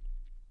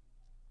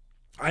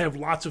have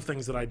lots of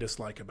things that I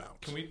dislike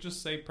about. Can we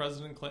just say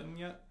President Clinton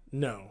yet?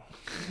 No.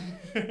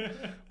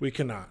 We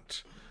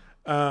cannot.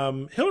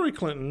 Hillary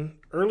Clinton,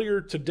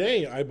 earlier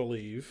today, I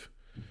believe,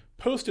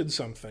 posted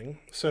something.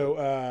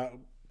 So,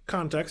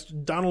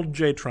 context, Donald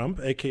J. Trump,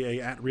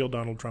 a.k.a.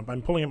 @RealDonaldTrump.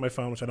 I'm pulling up my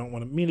phone, which I don't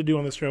want to mean to do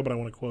on this show, but I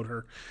want to quote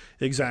her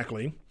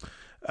exactly.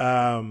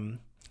 Donald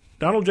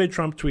J.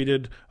 Trump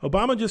tweeted,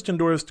 Obama just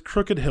endorsed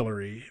crooked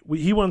Hillary.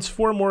 He wants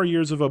 4 more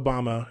years of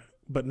Obama,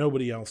 but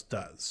nobody else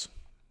does.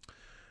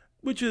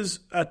 Which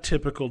is a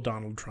typical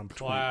Donald Trump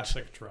tweet.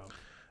 Classic Trump.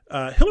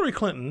 Hillary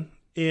Clinton,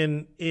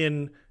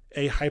 in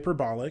a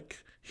hyperbolic,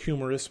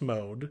 humorous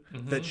mode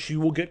that she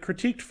will get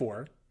critiqued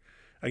for.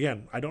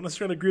 Again, I don't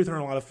necessarily agree with her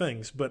on a lot of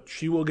things, but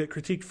she will get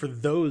critiqued for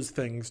those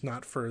things,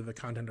 not for the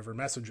content of her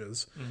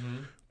messages.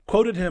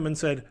 Quoted him and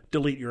said,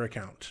 delete your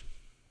account.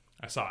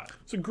 I saw it.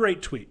 It's a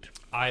great tweet.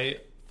 I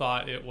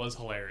thought it was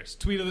hilarious.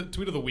 Tweet of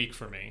the week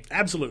for me.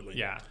 Absolutely.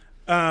 Yeah.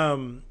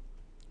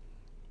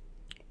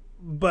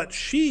 But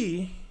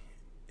she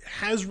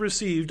has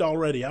received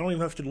already, I don't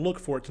even have to look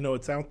for it to know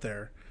it's out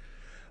there,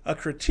 a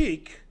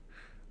critique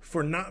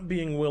for not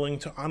being willing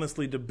to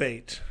honestly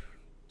debate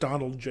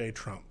Donald J.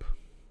 Trump.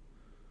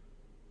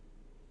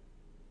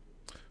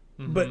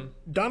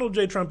 But Donald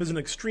J. Trump is an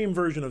extreme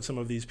version of some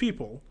of these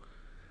people.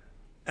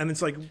 And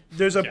it's like,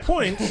 there's a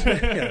point,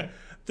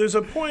 there's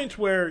a point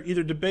where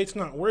either debate's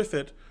not worth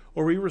it,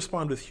 or we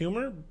respond with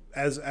humor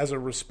as a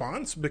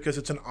response because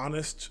it's an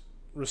honest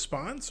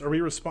response, or we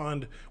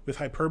respond with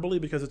hyperbole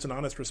because it's an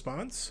honest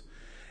response.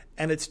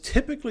 And it's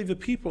typically the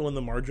people in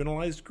the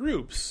marginalized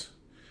groups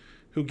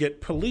who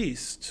get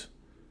policed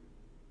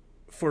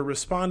for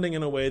responding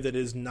in a way that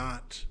is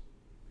not,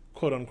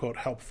 quote unquote,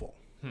 helpful.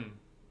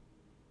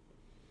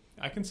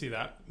 I can see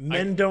that.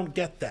 Men don't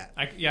get that.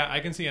 I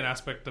can see an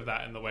aspect of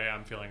that in the way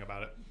I'm feeling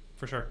about it,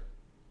 for sure.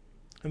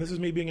 And this is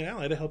me being an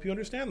ally to help you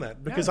understand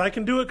that. Because I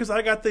can do it because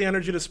I got the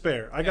energy to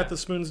spare. I got the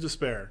spoons to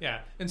spare.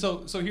 Yeah. And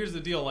so here's the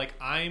deal. Like,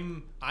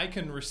 I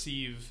can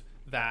receive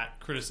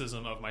that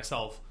criticism of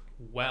myself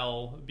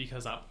well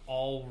because I'm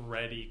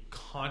already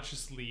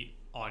consciously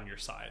on your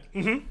side.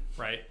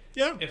 Right?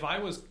 Yeah. If I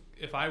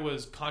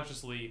was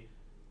consciously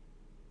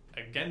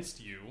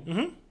against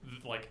you,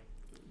 like,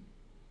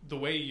 the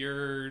way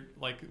you're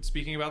like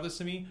speaking about this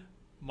to me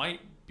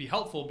might be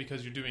helpful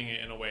because you're doing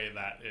it in a way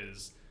that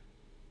is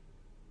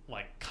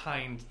like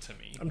kind to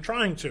me. I'm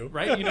trying to.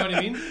 Right? You know what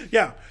I mean?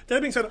 Yeah.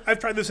 That being said, I've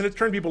tried this and it's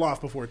turned people off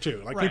before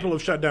too. Like people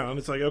have shut down.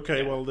 It's like,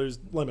 okay, well, there's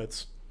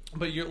limits.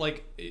 But you're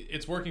like,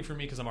 it's working for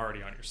me because I'm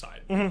already on your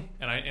side, and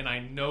I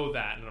know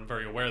that, and I'm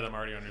very aware that I'm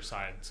already on your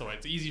side. So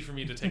it's easy for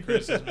me to take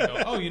criticism and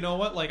go, oh, you know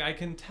what? Like, I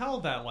can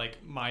tell that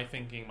like my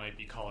thinking might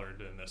be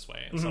colored in this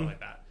way and stuff like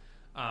that.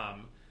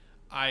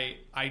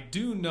 I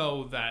do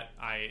know that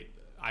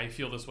I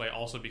feel this way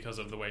also because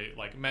of the way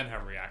like men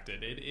have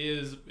reacted.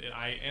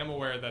 I am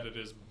aware that it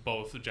is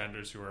both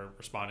genders who are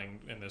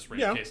responding in this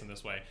rape case in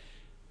this way.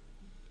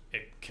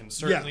 It can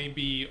certainly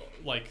be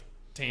like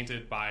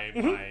tainted by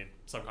my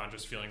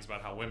subconscious feelings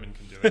about how women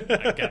can do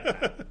it. I get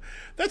that.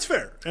 That's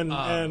fair.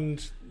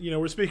 And you know,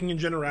 we're speaking in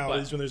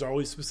generalities when there's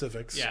always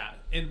specifics. Yeah.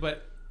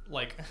 But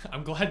like,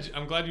 I'm glad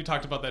you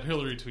talked about that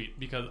Hillary tweet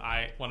because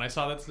when I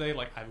saw that today,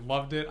 like, I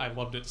loved it. I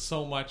loved it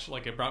so much.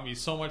 Like, it brought me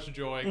so much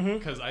joy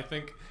because I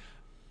think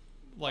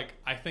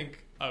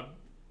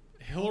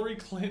Hillary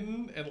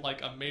Clinton and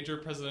like a major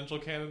presidential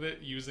candidate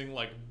using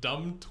like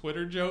dumb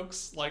Twitter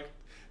jokes like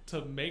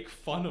to make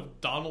fun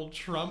of Donald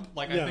Trump.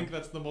 Like, I think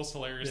that's the most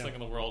hilarious thing in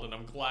the world, and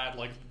I'm glad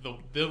like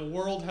the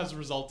world has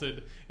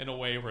resulted in a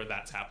way where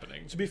that's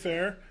happening. To be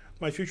fair,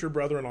 my future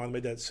brother-in-law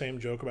made that same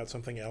joke about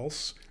something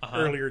else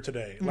earlier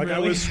today. Like,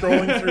 really? I was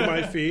scrolling through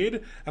my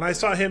feed, and I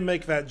saw him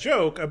make that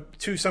joke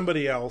to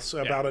somebody else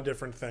about a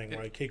different thing.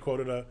 Like, he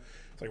quoted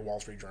it's like Wall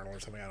Street Journal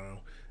or something, I don't know.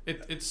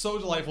 It's so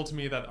delightful to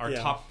me that our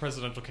top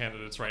presidential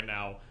candidates right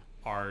now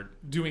are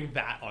doing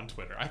that on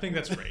Twitter. I think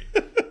that's great.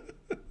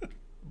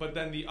 But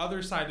then the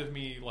other side of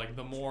me, like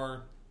the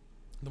more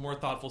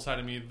thoughtful side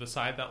of me, the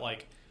side that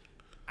like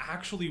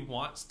actually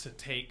wants to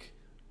take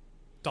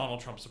Donald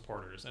Trump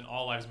supporters and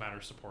All Lives Matter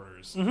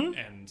supporters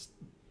and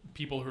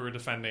people who are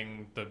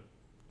defending the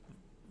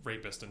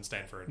rapist in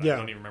Stanford. I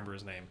don't even remember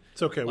his name.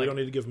 It's okay. We don't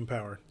need to give him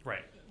power.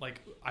 Right.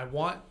 Like, I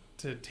want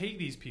to take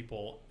these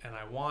people and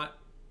I want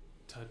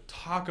to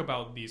talk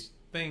about these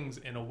things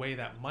in a way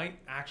that might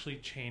actually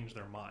change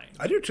their mind.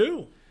 I do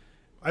too.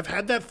 I've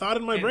had that thought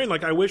in my brain.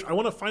 Like, I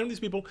want to find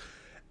these people.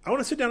 I want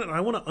to sit down and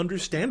I want to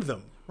understand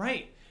them.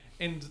 Right.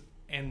 And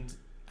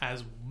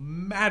as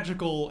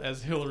magical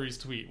as Hillary's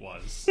tweet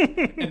was,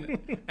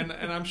 and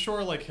I'm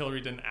sure like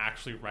Hillary didn't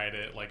actually write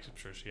it. Like, I'm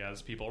sure she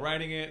has people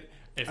writing it.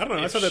 I don't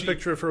know. I saw that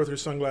picture of her with her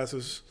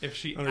sunglasses. If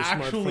she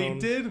actually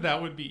did,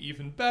 that would be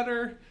even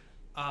better.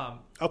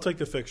 I'll take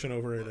the fiction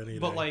over it any day.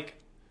 But like,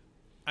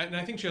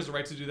 I think she has the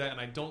right to do that, and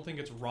I don't think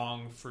it's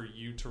wrong for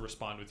you to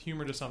respond with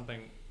humor to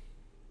something.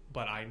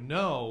 But I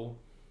know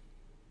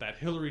that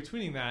Hillary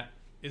tweeting that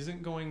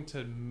isn't going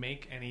to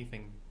make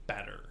anything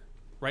better.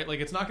 Right? Like,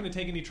 it's not going to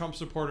take any Trump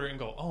supporter and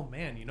go, oh,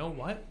 man, you know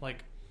what?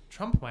 Like,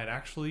 Trump might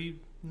actually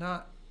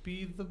not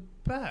be the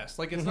best.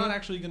 Like, it's not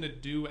actually going to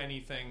do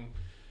anything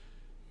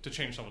to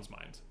change someone's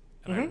mind.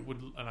 And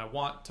I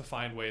want to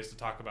find ways to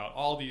talk about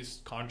all these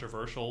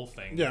controversial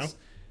things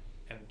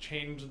and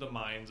change the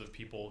minds of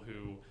people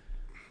who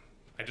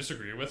I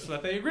disagree with so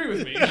that they agree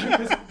with me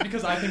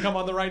because I think I'm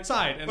on the right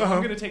side. And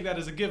I'm going to take that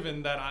as a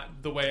given that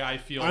the way I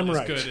feel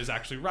is good is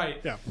actually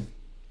right. Yeah.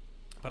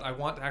 But I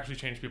want to actually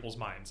change people's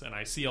minds, and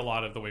I see a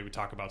lot of the way we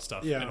talk about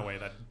stuff in a way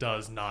that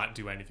does not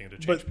do anything to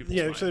change people's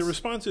minds. So the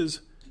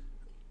responses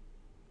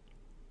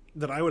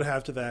that I would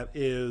have to that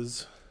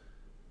is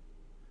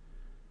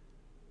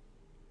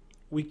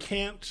we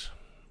can't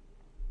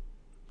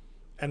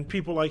And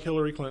people like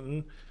Hillary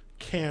Clinton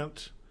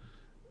can't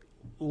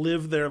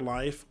live their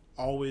life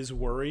always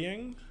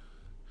worrying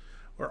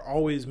or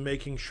always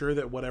making sure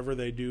that whatever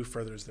they do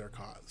furthers their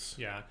cause.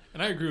 Yeah,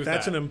 and I agree with that.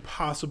 That's an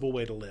impossible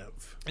way to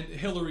live. And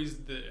Hillary's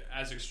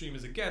as extreme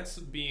as it gets,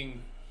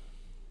 being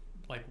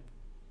like,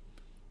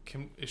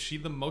 is she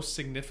the most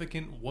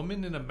significant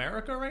woman in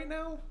America right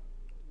now?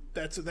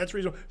 That's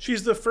reasonable.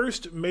 She's the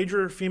first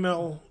major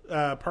female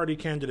party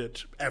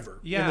candidate ever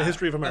in the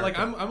history of America. Like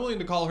I'm willing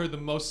to call her the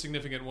most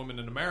significant woman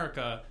in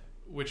America,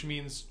 which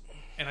means,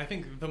 and I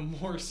think the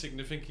more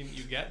significant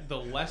you get, the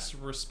less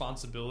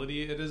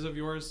responsibility it is of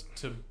yours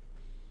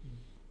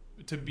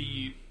to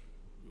be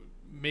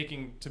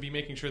making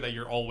sure that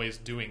you're always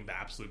doing the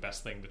absolute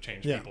best thing to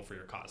change people for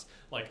your cause.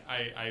 Like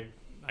I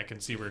can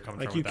see where you're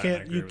coming from.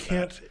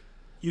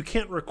 You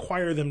can't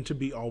require them to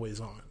be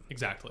always on.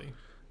 Exactly.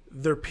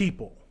 They're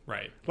people.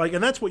 Right. Like,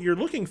 and that's what you're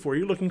looking for.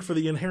 You're looking for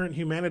the inherent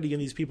humanity in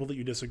these people that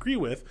you disagree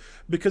with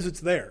because it's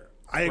there.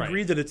 I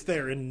agree that it's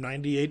there in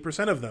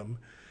 98% of them.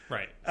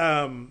 Right.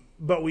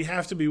 But we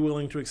have to be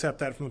willing to accept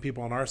that from the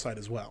people on our side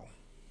as well.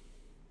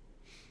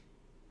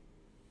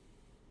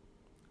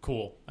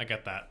 Cool. I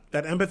get that.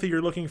 That empathy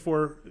you're looking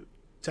for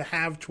to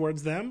have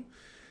towards them,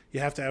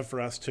 you have to have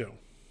for us too.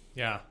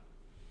 Yeah.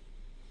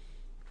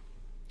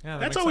 Yeah.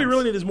 That's all we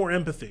really need is more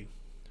empathy.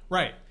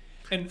 Right.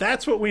 And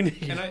that's what we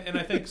need. And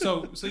I think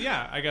so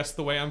yeah, I guess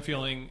the way I'm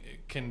feeling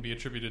can be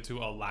attributed to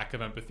a lack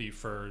of empathy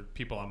for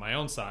people on my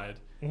own side.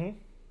 Mm-hmm.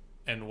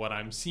 And what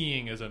I'm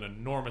seeing is an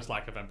enormous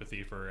lack of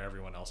empathy for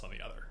everyone else on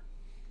the other.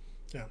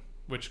 Yeah.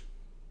 Which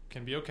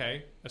can be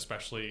okay,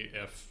 especially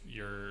if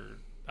your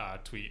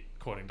tweet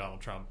quoting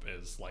Donald Trump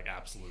is like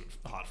absolute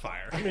hot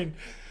fire. I mean,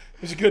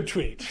 it's a good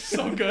tweet.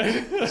 So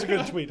good. It's a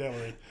good tweet,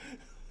 Hillary.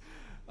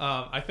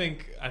 I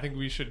think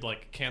we should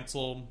like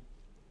cancel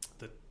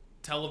the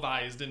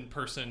televised in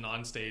person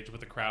on stage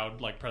with a crowd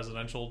like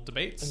presidential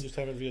debates and just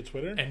have it via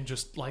Twitter and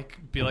just like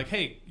be like,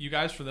 hey, you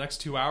guys, for the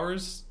next 2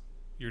 hours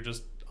you're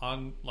just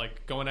on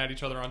like going at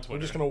each other on Twitter. We're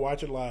just gonna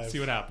watch it live,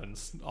 see what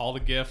happens. All the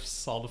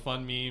gifs, all the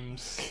fun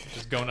memes,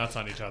 just go nuts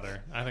on each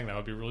other. I think that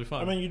would be really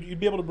fun. I mean, you'd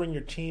be able to bring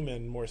your team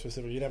in more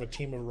specifically. You'd have a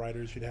team of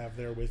writers you'd have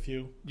there with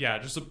you.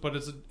 Yeah, but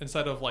it's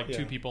instead of like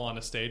two people on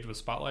a stage with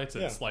spotlights,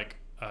 it's like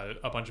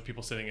a bunch of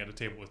people sitting at a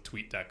table with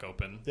TweetDeck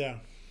open. Yeah.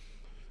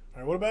 All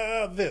right, what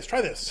about this?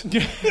 Try this.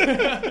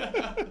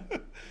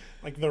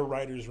 Like the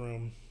writer's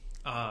room.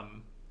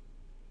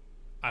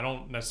 I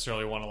don't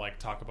necessarily want to like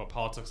talk about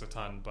politics a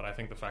ton, but I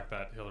think the fact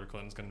that Hillary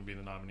Clinton's going to be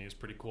the nominee is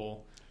pretty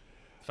cool.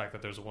 The fact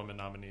that there's a woman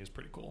nominee is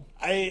pretty cool.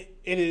 It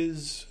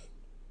is,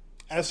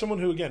 as someone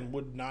who, again,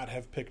 would not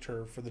have picked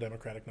her for the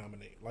Democratic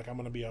nominee. Like, I'm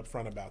going to be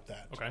upfront about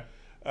that. Okay.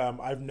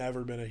 I've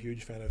never been a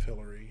huge fan of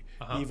Hillary,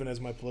 even as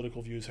my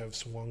political views have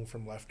swung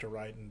from left to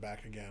right and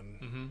back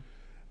again.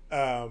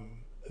 Mm-hmm.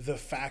 The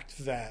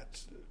fact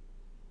that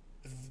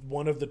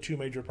one of the two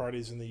major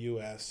parties in the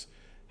U.S.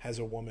 has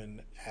a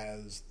woman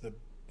as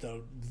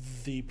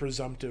the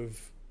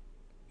presumptive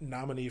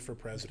nominee for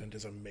president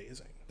is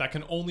amazing. That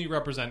can only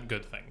represent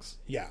good things.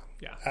 Yeah.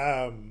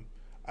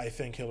 I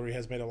think Hillary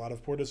has made a lot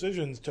of poor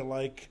decisions to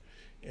like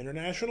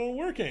international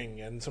working,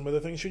 and some of the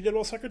things she did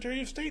while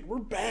Secretary of State were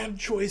bad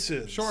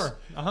choices. Sure.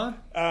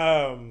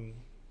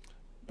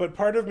 But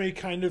part of me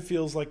kind of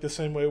feels like the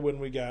same way when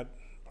we got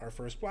our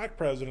first black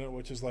president,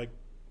 which is like,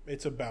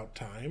 it's about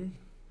time.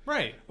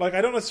 Right. Like,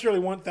 I don't necessarily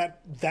want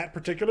that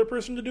particular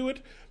person to do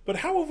it, but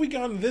how have we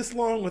gone this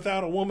long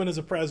without a woman as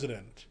a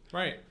president?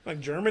 Right. Like,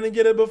 Germany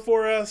did it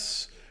before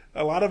us.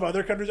 A lot of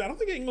other countries. I don't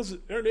think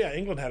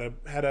England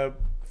had a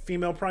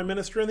female prime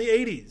minister in the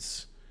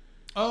 80s.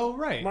 Oh,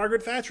 right.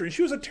 Margaret Thatcher. And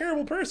she was a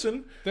terrible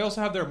person. They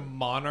also have their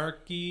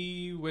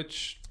monarchy,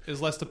 which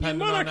is less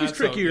dependent on that. Monarchy's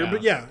trickier,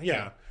 but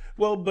yeah.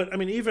 Well, but,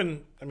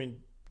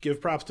 give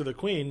props to the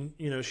Queen.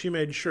 You know, she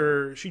made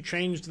sure, she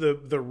changed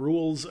the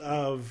rules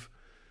of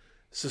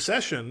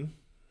secession.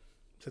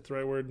 Is that the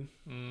right word?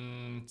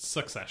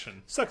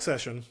 Succession.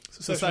 Secession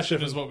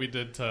is what we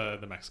did to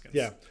the Mexicans.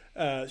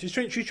 Yeah. She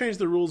changed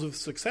the rules of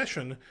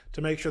succession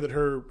to make sure that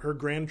her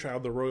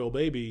grandchild, the royal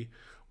baby,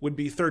 would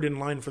be third in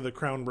line for the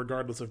crown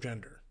regardless of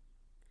gender.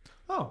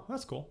 Oh,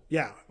 that's cool.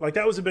 Yeah. Like,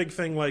 that was a big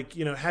thing. Like,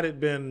 you know, had it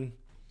been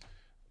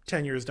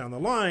 10 years down the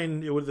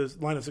line, the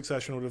line of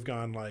succession would have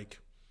gone like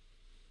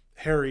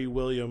Harry,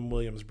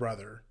 William's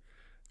brother.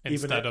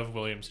 Instead of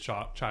William's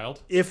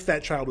child? If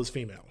that child was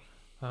female.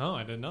 Oh,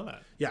 I didn't know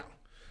that. Yeah.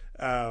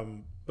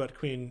 But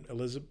Queen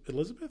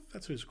Elizabeth,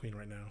 that's who's queen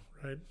right now,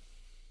 right?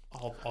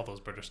 All those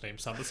British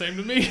names sound the same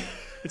to me.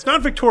 It's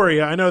not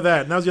Victoria, I know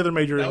that. And that was the other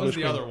major English English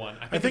queen. That was the other one.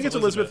 I think it's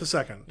Elizabeth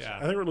II. Yeah.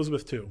 I think we're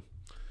Elizabeth II.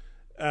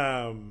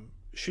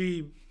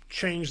 She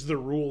changed the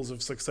rules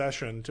of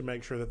succession to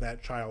make sure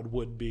that child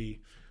would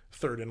be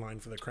third in line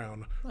for the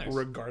crown,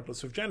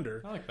 regardless of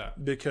gender. I like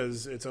that.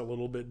 Because it's a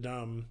little bit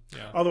dumb.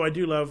 Yeah. Although I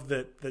do love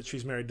that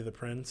she's married to the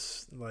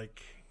prince.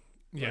 Like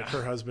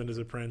her husband is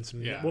a prince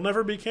and will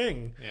never be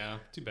king. Yeah,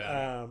 too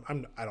bad.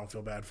 I don't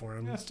feel bad for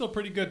him. Yeah, it's still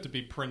pretty good to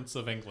be Prince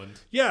of England.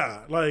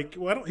 Yeah, like,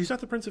 he's not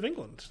the Prince of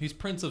England. He's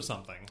Prince of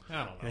something.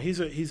 I don't know.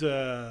 Yeah, he's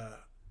a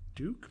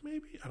Duke,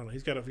 maybe? I don't know.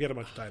 He's got a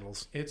bunch of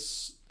titles.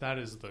 That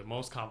is the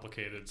most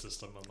complicated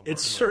system in the world. It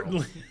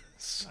certainly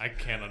is. I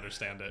can't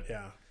understand it.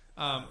 Yeah.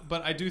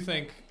 But I do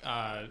think,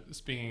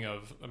 speaking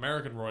of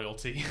American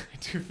royalty, I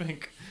do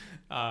think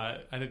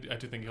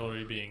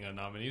Hillary being a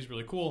nominee is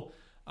really cool.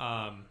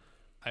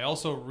 I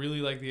also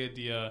really like the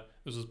idea,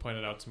 this was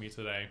pointed out to me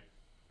today,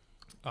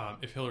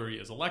 if Hillary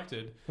is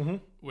elected,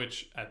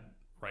 which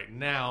right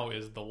now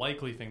is the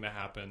likely thing to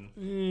happen.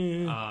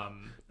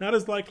 Not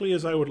as likely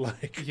as I would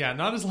like. Yeah,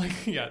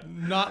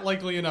 not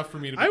likely enough for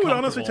me to be I would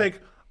honestly take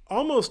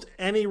almost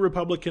any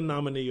Republican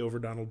nominee over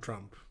Donald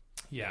Trump.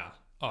 Yeah.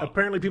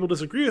 Apparently people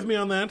disagree with me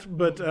on that,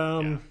 but...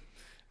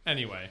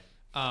 Anyway,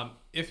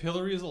 if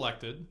Hillary is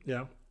elected,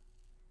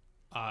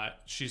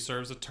 she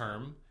serves a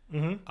term,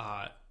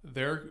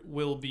 there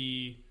will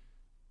be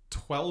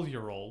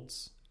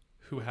 12-year-olds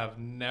who have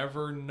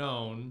never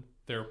known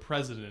their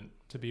president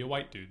to be a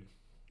white dude.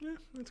 Yeah,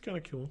 that's kind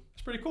of cool.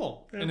 It's pretty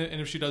cool. Yeah. And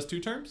if she does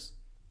 2 terms,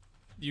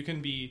 you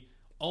can be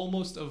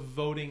almost of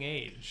voting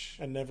age.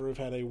 And never have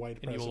had a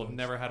white president. And you will have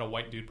never had a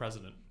white dude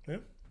president. Yeah.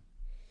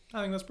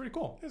 I think that's pretty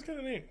cool. It's kind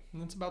of neat.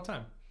 And it's about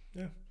time.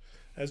 Yeah.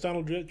 As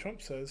Donald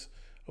Trump says,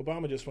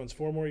 Obama just wants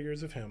 4 more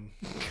years of him.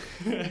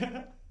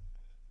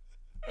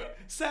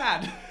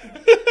 Sad.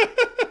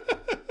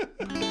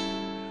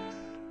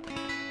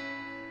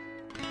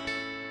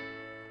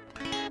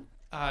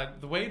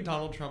 The way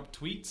Donald Trump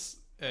tweets,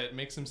 it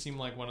makes him seem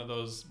like one of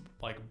those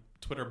like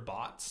Twitter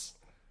bots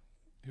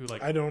who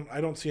like I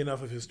don't see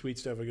enough of his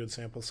tweets to have a good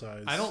sample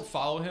size. I don't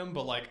follow him,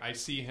 but like I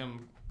see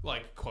him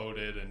like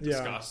quoted and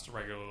discussed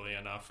regularly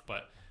enough,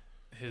 but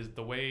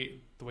the way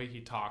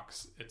he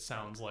talks, it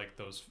sounds like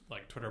those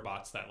like Twitter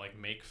bots that like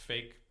make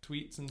fake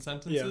tweets and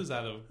sentences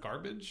out of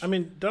garbage. I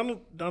mean,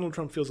 Donald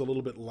Trump feels a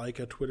little bit like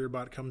a Twitter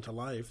bot come to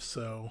life,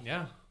 so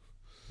yeah.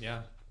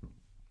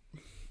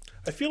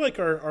 I feel like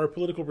our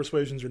political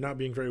persuasions are not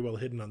being very well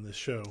hidden on this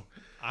show.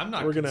 I'm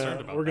not concerned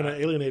about that. We're gonna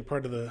alienate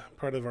part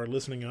of our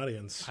listening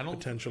audience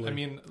potentially. I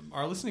mean,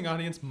 our listening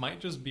audience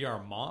might just be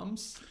our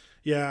moms.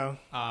 Yeah.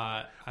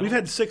 We've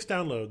had 6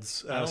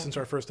 downloads since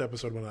our first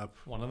episode went up.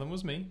 One of them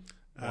was me.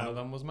 One of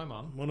them was my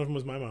mom. One of them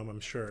was my mom, I'm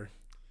sure.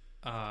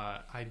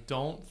 I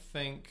don't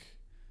think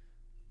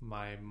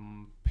my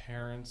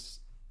parents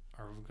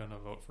are going to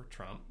vote for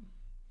Trump.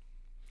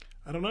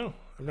 I don't know.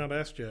 I've not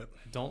asked yet.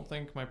 I don't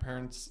think my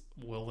parents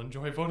will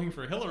enjoy voting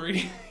for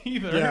Hillary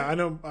either. Yeah, I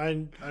know.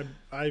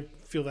 I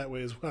feel that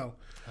way as well.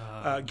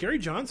 Gary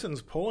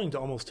Johnson's polling to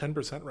almost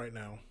 10% right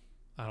now.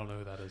 I don't know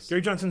who that is.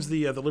 Gary Johnson's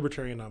the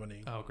Libertarian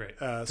nominee. Oh, great.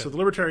 So the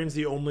Libertarian's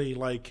the only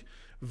like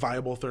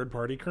viable third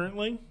party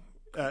currently,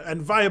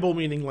 and viable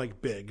meaning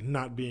like big,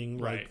 not being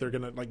like they're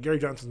gonna like Gary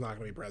Johnson's not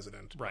gonna be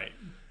president. Right.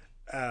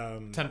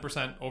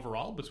 10%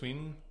 overall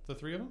between the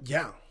 3 of them.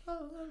 Yeah.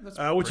 That's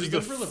which is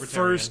the for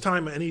first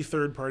time any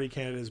third party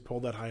candidate has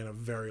pulled that high in a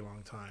very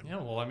long time. Yeah.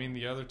 Well, I mean,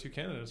 the other 2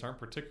 candidates aren't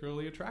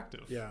particularly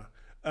attractive. Yeah.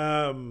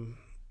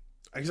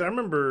 Because I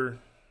remember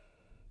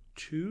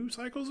 2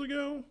 cycles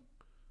ago.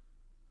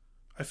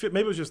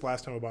 Maybe it was just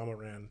last time Obama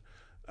ran.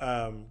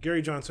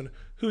 Gary Johnson,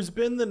 who's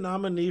been the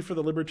nominee for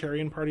the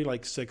Libertarian Party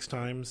like 6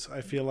 times,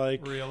 I feel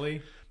like.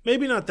 Really?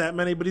 Maybe not that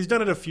many, but he's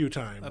done it a few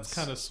times. That's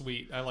kind of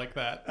sweet. I like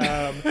that.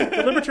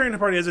 The Libertarian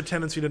Party has a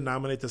tendency to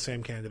nominate the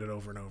same candidate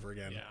over and over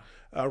again.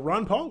 Yeah.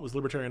 Ron Paul was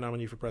Libertarian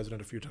nominee for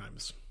president a few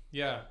times.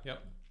 Yeah,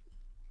 yep.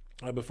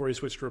 Before he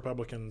switched to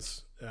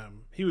Republicans.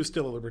 He was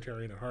still a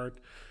Libertarian at heart,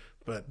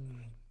 but...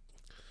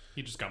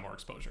 He just got more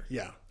exposure.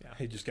 Yeah.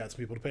 He just got some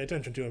people to pay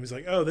attention to him. He's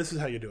like, oh, this is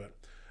how you do it.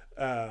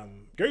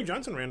 Gary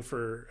Johnson ran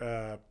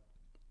for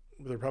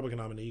the Republican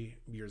nominee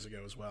years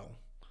ago as well,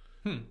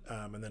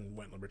 and then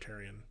went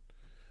Libertarian.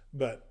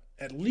 But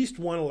at least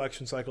 1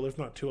 election cycle, if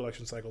not 2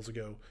 election cycles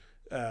ago,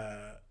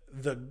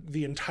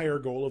 the entire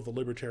goal of the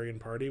Libertarian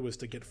Party was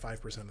to get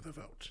 5% of the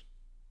vote.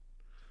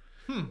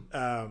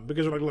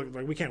 Because we're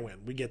like, we can't win.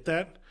 We get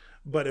that.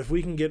 But if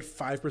we can get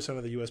 5%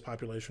 of the U.S.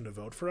 population to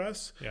vote for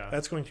us,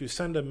 that's going to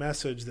send a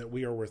message that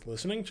we are worth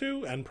listening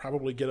to and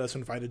probably get us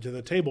invited to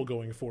the table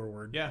going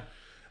forward. Yeah.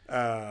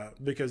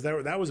 Because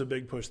that was a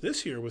big push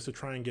this year, was to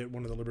try and get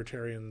one of the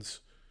Libertarians,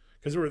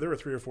 because there were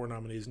 3 or 4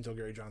 nominees until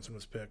Gary Johnson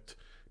was picked,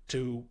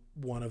 to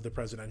one of the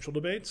presidential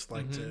debates,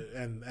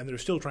 and they're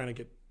still trying to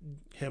get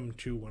him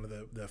to one of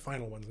the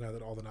final ones now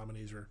that all the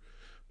nominees are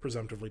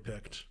presumptively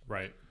picked.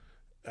 Right.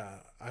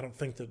 I don't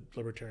think that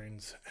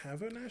Libertarians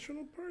have a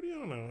national party. I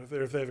don't know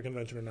if they have a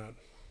convention or not.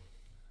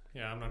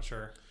 Yeah, I'm not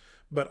sure.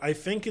 But I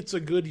think it's a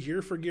good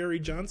year for Gary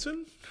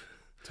Johnson.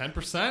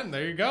 10%.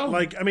 There you go.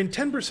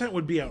 10%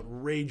 would be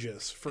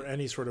outrageous for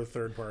any sort of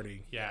third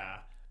party. Yeah,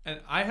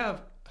 and I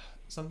have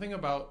something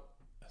about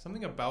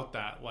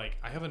that. Like,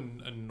 I have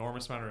an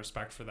enormous amount of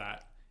respect for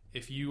that.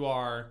 If you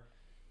are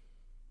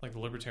like the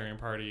Libertarian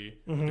Party,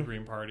 the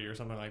Green Party, or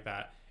something like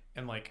that,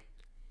 and like,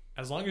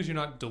 as long as you're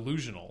not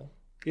delusional,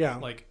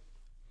 like,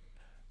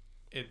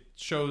 it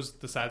shows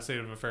the sad state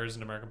of affairs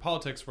in American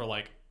politics, where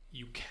like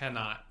you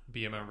cannot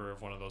be a member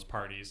of one of those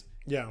parties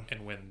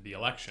and win the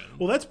election.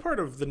 Well, that's part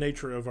of the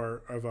nature of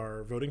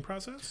our voting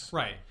process,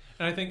 right?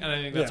 And I think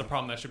that's a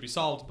problem that should be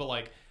solved. But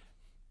like,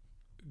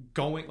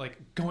 going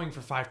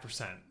for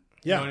 5%.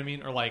 You Yeah. know what I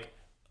mean? Or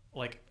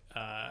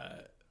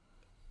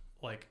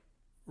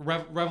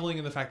reveling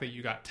in the fact that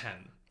you got 10.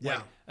 Yeah.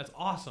 Like, that's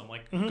awesome.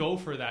 Like, go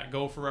for that.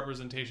 Go for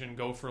representation.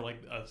 Go for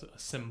like a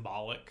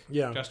symbolic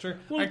gesture.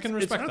 Well, I can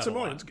respect it's that not a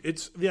symbolic. lot.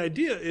 It's the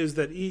idea is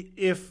that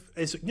if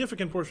a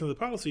significant portion of the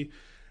policy,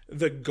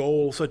 the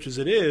goal, such as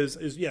it is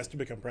yes to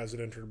become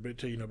president or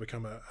to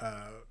become a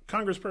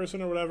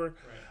congressperson or whatever, Right.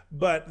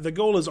 but the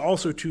goal is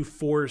also to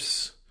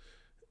force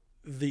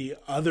the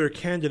other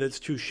candidates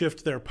to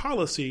shift their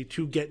policy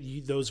to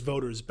get those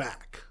voters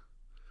back,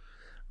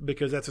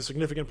 because that's a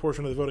significant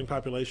portion of the voting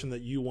population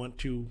that you want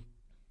to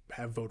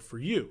have vote for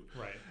you.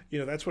 Right.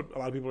 That's what a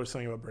lot of people are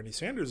saying about Bernie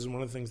Sanders. And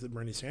one of the things that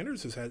Bernie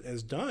Sanders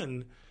has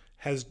done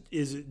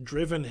is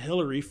driven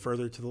Hillary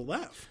further to the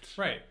left.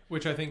 Right.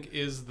 Which I think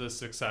is the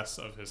success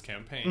of his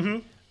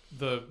campaign.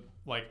 I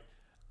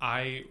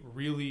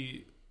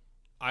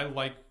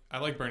like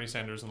Bernie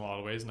Sanders in a lot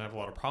of ways, and I have a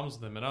lot of problems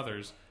with him in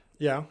others.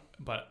 Yeah.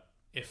 But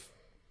if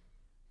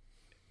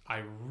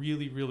I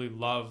really, really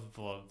love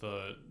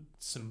the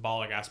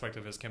symbolic aspect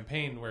of his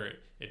campaign, where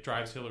it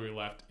drives Hillary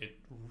left, it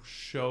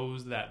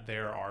shows that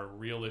there are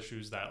real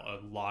issues that a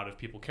lot of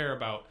people care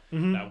about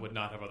that would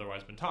not have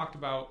otherwise been talked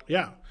about.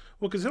 Yeah.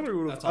 Well, because Hillary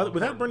would have,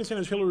 without Bernie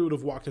Sanders, Hillary would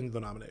have walked into the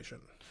nomination.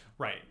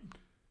 Right.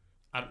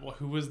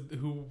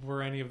 Who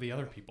were any of the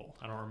other people?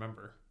 I don't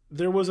remember.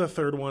 There was a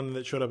third one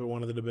that showed up at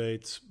one of the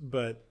debates,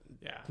 but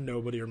yeah,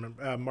 nobody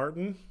remember.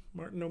 Martin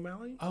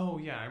O'Malley? Oh,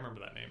 yeah, I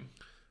remember that name.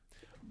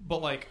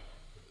 But,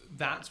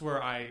 that's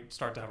where I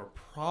start to have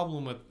a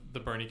problem with the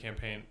Bernie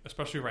campaign,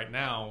 especially right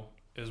now,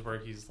 is where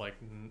he's like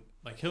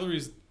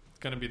Hillary's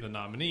going to be the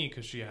nominee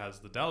because she has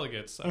the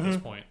delegates at this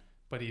point,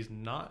 but he's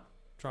not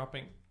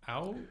dropping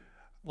out.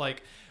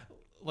 Like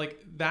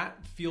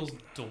that feels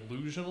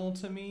delusional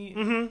to me.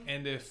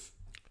 And if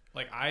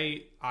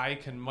I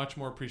can much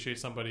more appreciate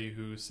somebody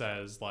who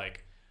says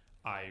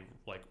I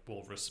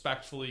will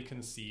respectfully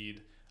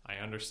concede. I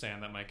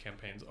understand that my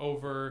campaign's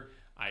over.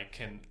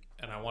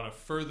 And I want to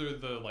further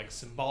the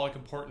symbolic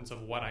importance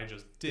of what I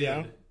just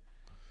did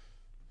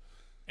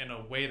in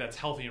a way that's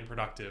healthy and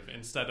productive,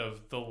 instead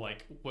of the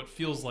what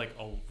feels like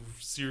a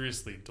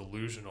seriously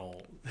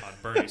delusional on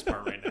Bernie's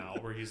part right now,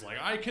 where he's like,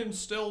 I can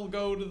still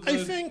go to the. I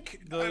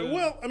think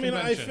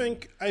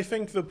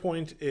the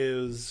point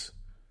is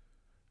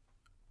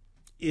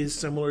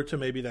similar to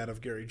maybe that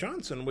of Gary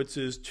Johnson, which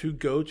is to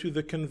go to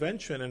the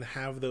convention and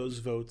have those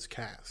votes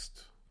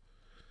cast.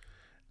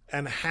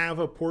 And have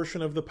a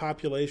portion of the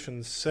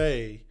population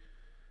say,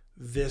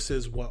 this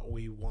is what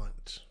we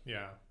want.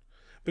 Yeah.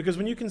 Because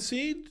when you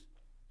concede,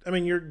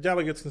 your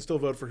delegates can still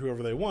vote for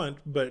whoever they want,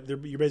 but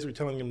you're basically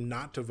telling them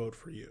not to vote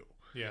for you.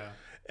 Yeah.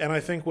 And I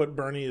think what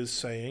Bernie is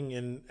saying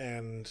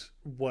and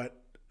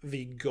what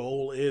the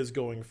goal is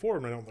going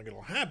forward, and I don't think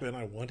it'll happen,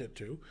 I want it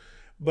to,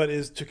 but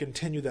is to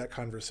continue that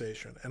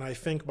conversation. And I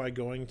think by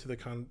going to the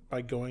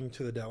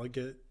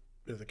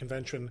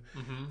convention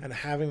and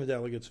having the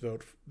delegates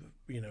vote,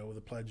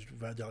 the pledged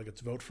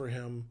delegates vote for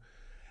him,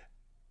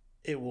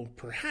 it will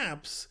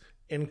perhaps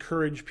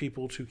encourage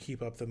people to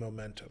keep up the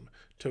momentum,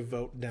 to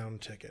vote down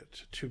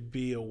ticket, to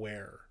be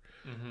aware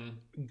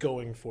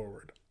going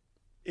forward.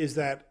 Is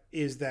that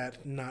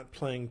not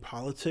playing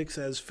politics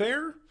as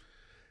fair?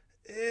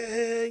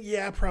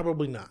 Yeah,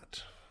 probably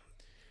not.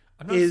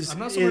 I'm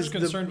not so much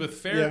concerned with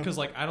fair, because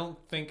I don't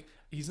think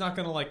he's not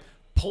going to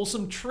pull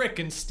some trick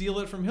and steal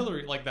it from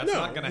Hillary. That's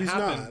not going to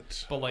happen.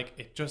 Not. But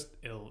it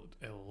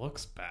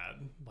looks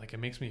bad. It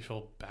makes me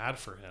feel bad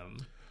for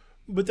him.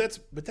 But that's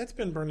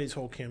been Bernie's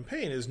whole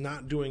campaign, is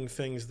not doing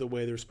things the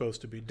way they're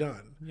supposed to be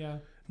done. Yeah.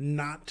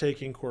 Not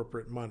taking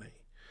corporate money.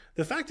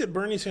 The fact that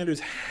Bernie Sanders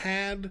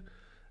had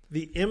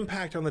the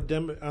impact on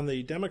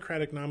the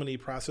Democratic nominee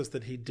process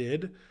that he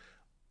did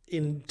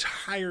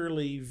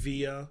entirely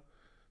via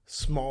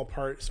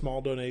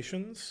small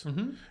donations.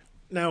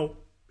 Now,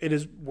 it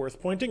is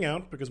worth pointing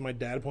out, because my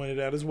dad pointed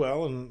out as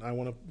well, and I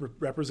want to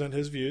represent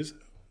his views.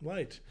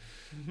 Light.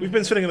 We've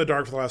been sitting in the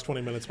dark for the last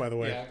 20 minutes, by the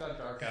way. Yeah, it got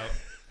dark out.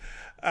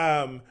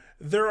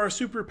 There are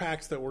super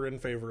PACs that were in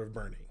favor of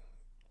Bernie.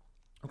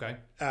 Okay.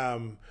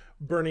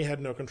 Bernie had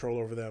no control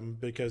over them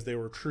because they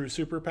were true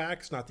super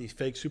PACs, not these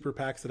fake super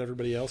PACs that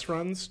everybody else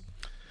runs.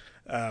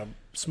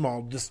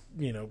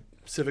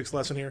 Civics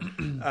lesson here.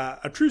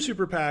 A true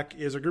super PAC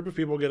is a group of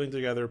people getting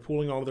together,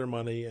 pooling all of their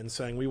money and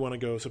saying, we want to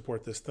go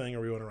support this thing, or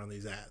we want to run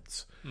these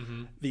ads.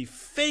 The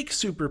fake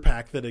super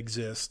PAC that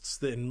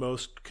exists in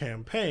most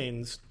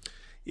campaigns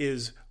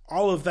is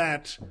all of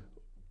that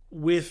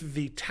with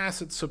the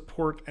tacit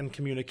support and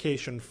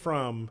communication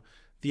from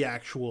the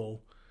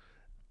actual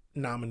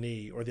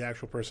nominee or the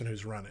actual person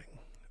who's running,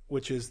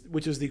 which is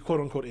the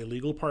quote unquote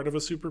illegal part of a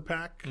super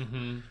PAC,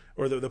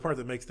 or the part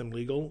that makes them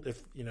legal.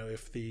 If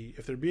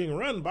they're being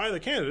run by the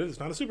candidate, it's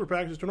not a super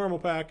PAC, it's just a normal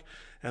PAC,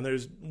 and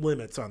there's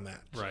limits on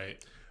that.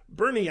 Right.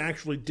 Bernie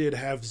actually did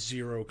have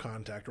zero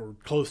contact, or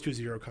close to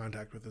zero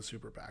contact, with the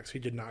super PACs. He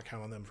did not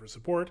count on them for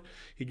support.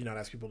 He did not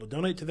ask people to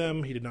donate to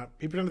them. He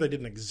pretended they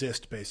didn't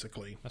exist,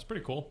 basically. That's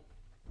pretty cool.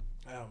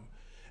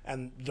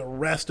 And the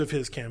rest of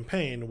his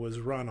campaign was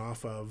run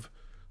off of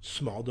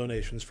small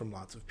donations from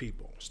lots of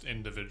people. Just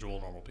individual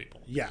normal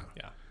people. Yeah.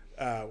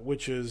 Yeah.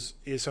 Which is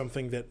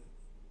something that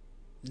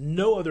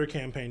no other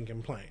campaign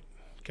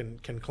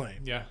can claim.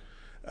 Yeah.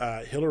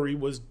 Hillary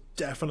was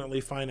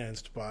definitely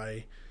financed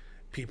by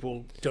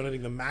people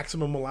donating the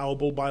maximum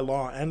allowable by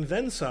law, and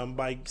then some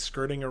by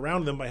skirting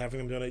around them by having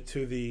them donate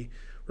to the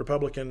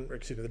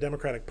the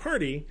Democratic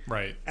Party,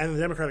 Right. and the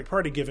Democratic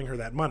Party giving her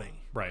that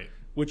money, Right.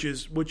 which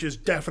is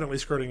definitely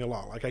skirting the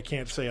law. Like, I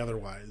can't say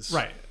otherwise.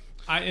 Right.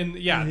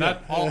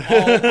 That all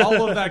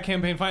of that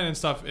campaign finance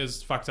stuff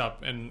is fucked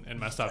up and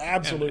messed up.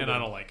 Absolutely. And I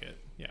don't like it.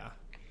 Yeah.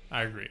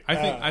 I agree.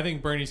 I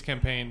think Bernie's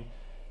campaign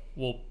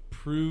will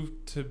prove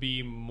to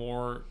be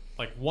more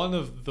like one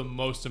of the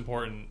most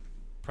important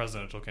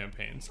presidential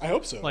campaigns. I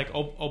hope so. Like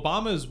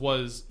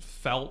Obama's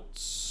felt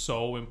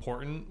so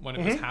important when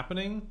it was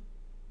happening.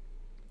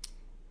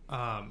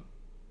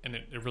 And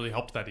it really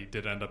helped that he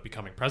did end up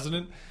becoming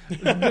president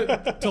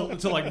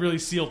to like really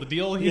seal the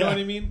deal. You know what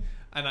I mean?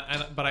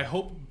 But I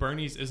hope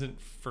Bernie's isn't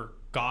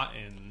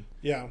forgotten.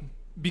 Yeah.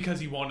 Because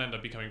he won't end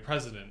up becoming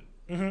president.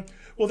 Mm-hmm.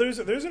 Well, there's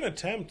an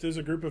attempt. There's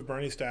a group of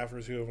Bernie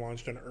staffers who have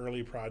launched an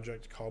early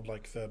project called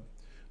like the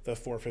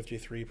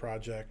 453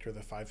 project or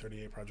the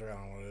 538 project. I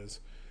don't know what it is.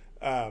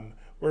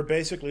 Where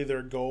basically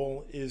their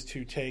goal is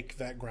to take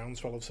that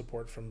groundswell of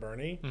support from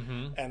Bernie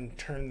and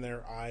turn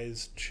their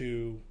eyes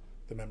to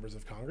the members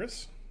of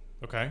Congress.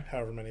 Okay.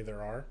 However many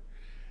there are.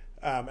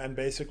 And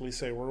basically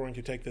say, we're going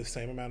to take the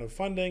same amount of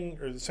funding,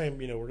 or the same,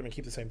 we're going to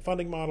keep the same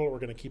funding model, we're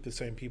going to keep the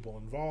same people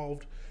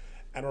involved,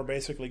 and we're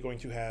basically going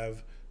to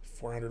have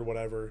 400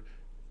 whatever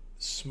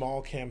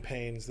small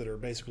campaigns that are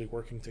basically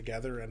working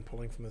together and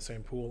pulling from the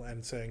same pool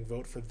and saying,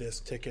 vote for this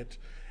ticket.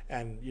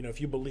 And, if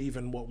you believe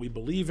in what we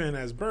believe in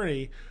as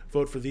Bernie,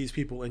 vote for these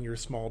people in your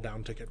small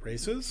down ticket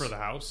races. For the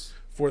House?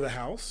 For the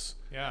House.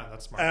 Yeah,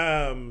 that's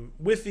smart.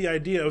 With the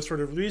idea of sort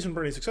of the reason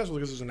Bernie's successful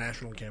is because it's a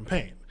national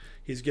campaign.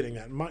 He's getting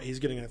that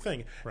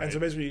thing. Right. And so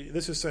basically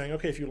this is saying,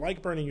 okay, if you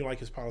like Bernie, you like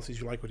his policies,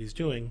 you like what he's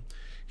doing,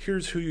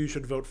 here's who you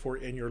should vote for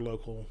in your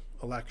local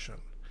election.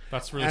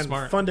 That's really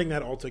smart. And funding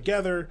that all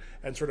together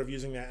and sort of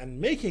using that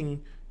and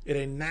making it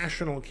a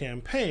national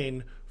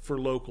campaign for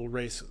local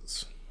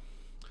races.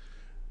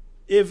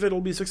 If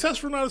it'll be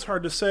successful or not is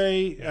hard to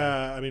say.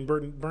 Yeah.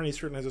 Bernie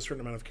certainly has a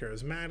certain amount of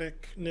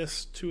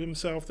charismaticness to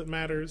himself that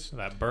matters.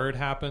 That bird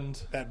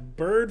happened. That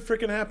bird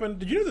freaking happened.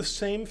 Did you know the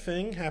same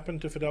thing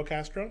happened to Fidel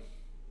Castro?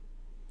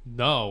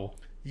 No.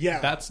 Yeah.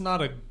 That's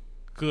not a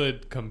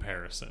good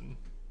comparison.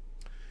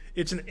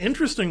 It's an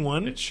interesting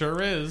one. It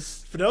sure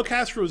is. Fidel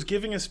Castro was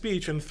giving a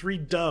speech and 3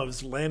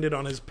 doves landed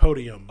on his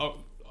podium.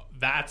 Oh,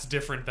 that's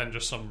different than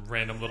just some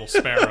random little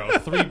sparrow.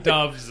 3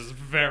 doves is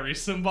very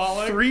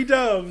symbolic. 3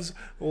 doves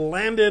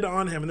landed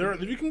on him.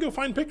 And you can go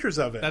find pictures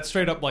of it. That's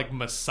straight up like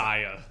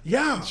Messiah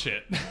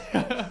shit.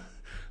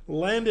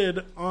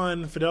 Landed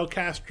on Fidel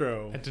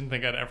Castro. I didn't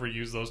think I'd ever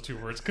use those 2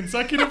 words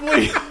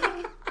consecutively.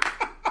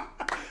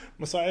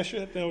 Messiah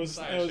shit? That was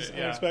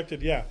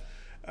unexpected, yeah.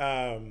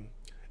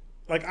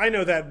 I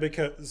know that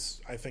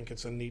because I think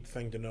it's a neat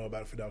thing to know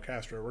about Fidel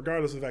Castro.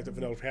 Regardless of the fact that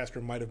Fidel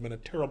Castro might have been a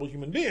terrible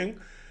human being,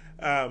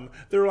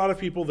 there were a lot of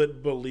people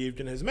that believed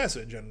in his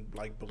message and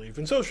believed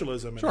in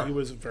socialism. And he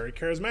was very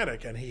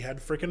charismatic, and he had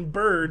freaking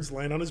birds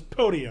land on his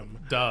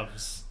podium.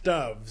 Doves.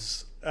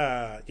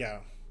 Yeah.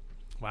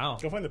 Wow.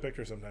 Go find the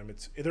picture sometime.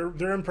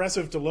 They're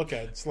impressive to look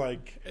at. It's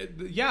like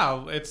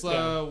what's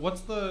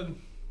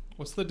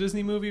the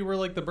Disney movie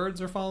where the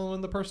birds are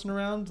following the person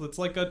around? It's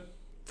like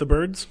The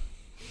Birds.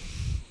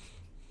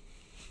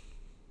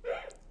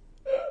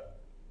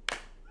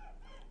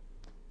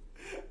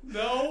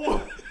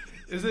 No.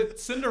 Is it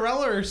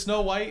Cinderella or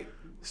Snow White?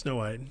 Snow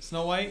White.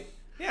 Snow White?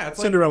 Yeah,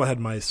 it's Cinderella had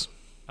mice.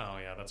 Oh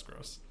yeah, that's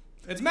gross.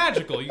 It's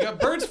magical. You got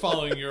birds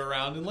following you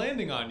around and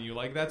landing on you.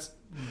 That's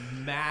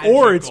magical.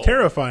 Or it's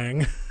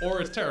terrifying.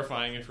 Or it's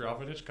terrifying if you're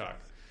Alfred Hitchcock.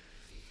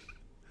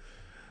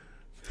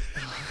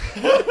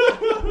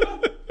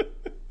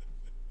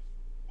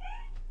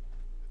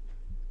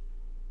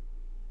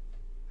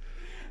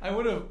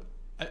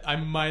 I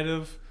might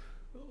have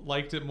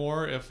liked it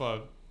more if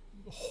a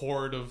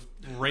horde of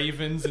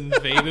ravens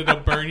invaded a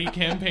Bernie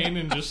campaign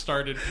and just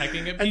started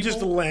pecking at people.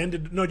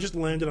 And just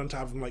landed on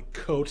top of him,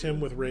 coat him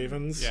with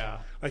ravens. Yeah.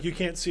 You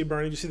can't see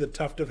Bernie, you see the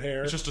tuft of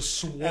hair. It's just a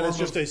swarm and it's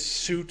just a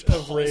suit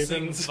of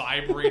ravens.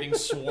 Vibrating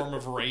swarm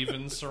of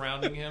ravens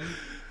surrounding him.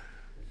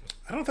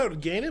 I don't know if that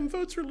would gain him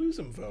votes or lose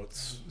him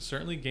votes.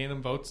 Certainly gain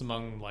him votes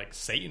among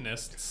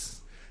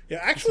Satanists. Yeah,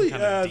 actually,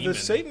 the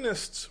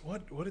Satanists.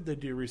 What did they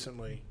do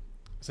recently?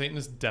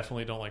 Satanists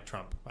definitely don't like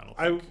Trump.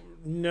 I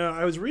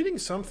was reading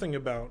something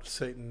about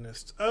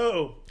Satanists.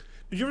 Oh,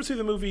 did you ever see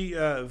the movie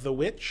The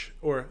Witch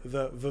or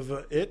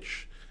the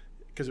Itch?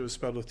 Because it was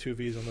spelled with 2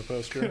 V's on the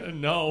poster.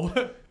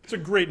 No, it's a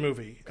great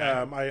movie. Okay.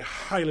 I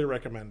highly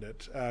recommend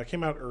it.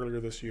 Came out earlier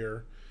this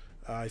year.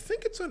 I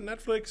think it's on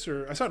Netflix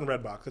or I saw it in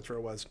Redbox. That's where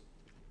it was.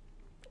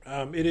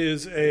 It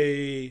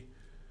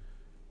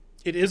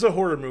is a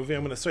horror movie.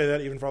 I'm going to say that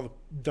even for all the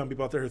dumb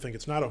people out there who think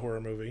it's not a horror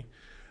movie.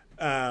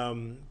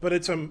 But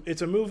it's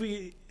a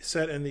movie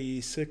set in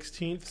the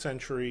 16th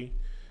century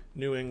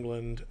New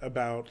England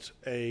about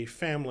a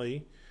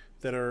family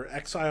that are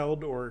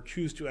exiled or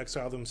choose to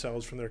exile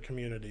themselves from their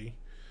community,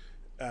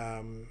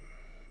 and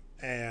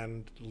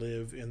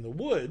live in the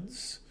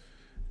woods,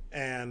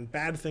 and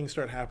bad things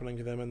start happening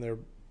to them, and they're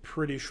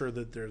pretty sure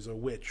that there's a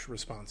witch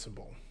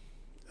responsible.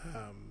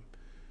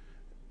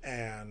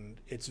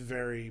 And it's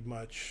very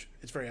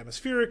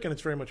atmospheric, and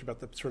it's very much about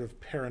the sort of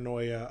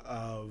paranoia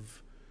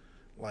of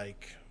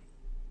like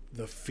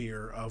the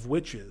fear of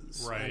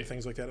witches and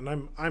things like that.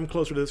 And I'm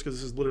closer to this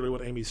because this is literally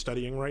what Amy's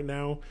studying right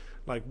now.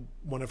 Like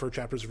one of her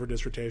chapters of her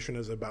dissertation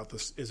is about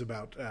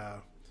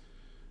The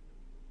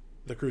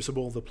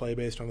Crucible, the play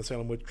based on the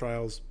Salem witch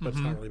trials, but it's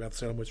not really about the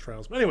Salem witch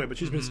trials. But anyway,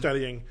 she's been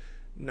studying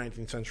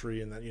 19th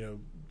century and that,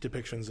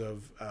 depictions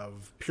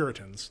of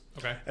Puritans.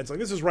 Okay. And it's like,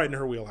 this is right in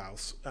her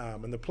wheelhouse.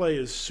 And the play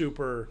is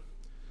super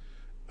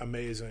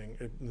amazing.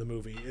 The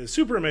movie is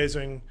super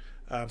amazing.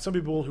 Some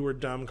people who are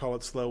dumb call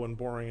it slow and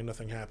boring and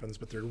nothing happens,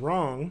 but they're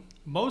wrong.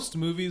 Most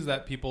movies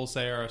that people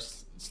say are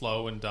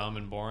slow and dumb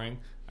and boring,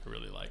 I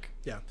really like.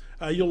 Yeah.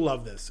 You'll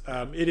love this.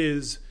 It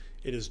is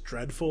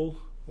dreadful.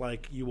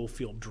 Like, you will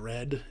feel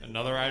dread.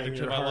 Another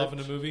adjective I love in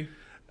a movie.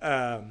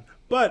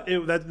 But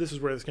this is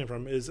where this came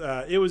from.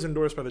 It was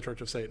endorsed by the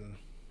Church of Satan.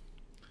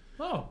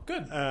 Oh,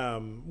 good.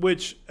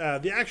 Which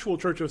the actual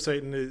Church of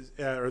Satan is,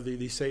 or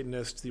the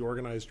Satanists, the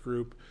organized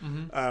group.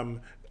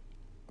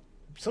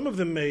 Some of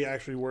them may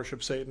actually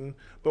worship Satan,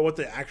 but what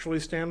they actually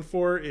stand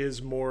for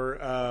is more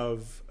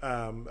of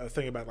a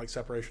thing about like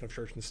separation of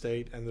church and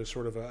state, and there's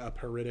sort of a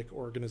paritic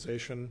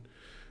organization.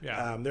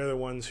 Yeah. They're the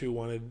ones who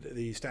wanted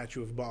the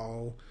statue of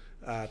Baal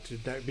to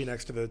be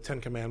next to the Ten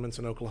Commandments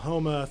in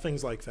Oklahoma,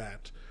 things like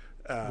that.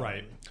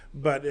 Right.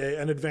 But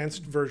an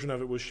advanced version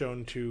of it was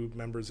shown to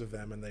members of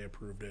them, and they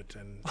approved it.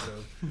 And so,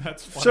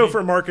 that's funny. So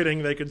for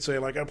marketing, they could say,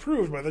 like,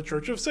 approved by the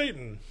Church of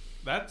Satan.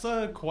 That's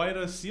quite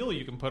a seal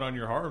you can put on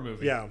your horror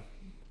movie. Yeah.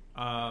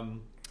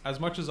 As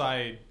much as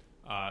I,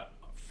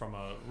 from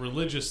a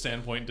religious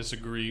standpoint,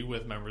 disagree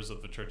with members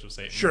of the Church of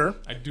Satan, sure,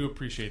 I do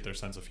appreciate their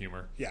sense of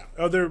humor. Yeah.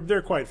 Oh,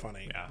 they're quite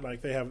funny. Yeah.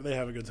 Like they have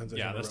a good sense of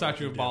humor. Yeah, the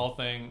statue of Baal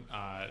thing,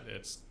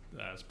 it's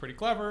pretty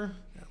clever.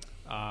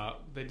 Yeah.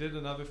 They did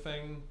another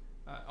thing.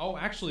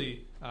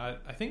 Actually, I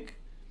think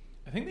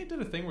they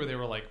did a thing where they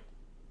were like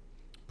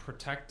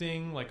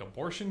protecting like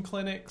abortion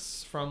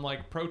clinics from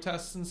like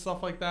protests and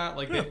stuff like that.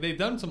 Like they've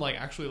done some like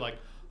actually like,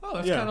 oh,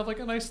 that's kind of like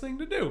a nice thing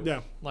to do.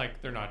 Yeah.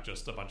 Like they're not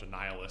just a bunch of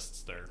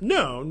nihilists.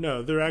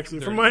 No, they're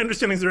actually, from my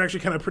understanding, they're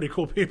actually kind of pretty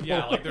cool people.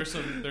 Yeah, like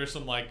there's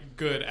some like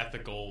good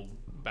ethical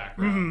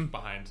background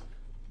behind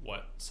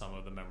what some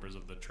of the members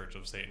of the Church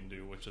of Satan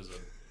do, which is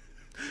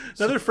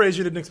another phrase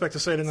you didn't expect to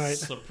say tonight.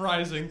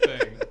 Surprising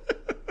thing.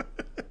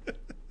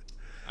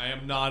 I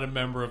am not a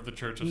member of the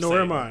Church of Satan. Nor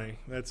am I.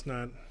 It's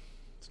not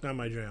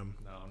my jam.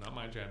 No, not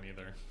my jam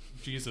either.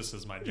 Jesus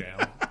is my jam.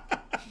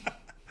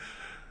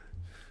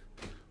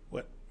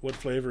 What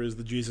flavor is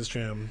the Jesus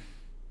jam?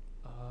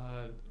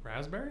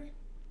 Raspberry?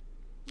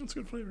 That's a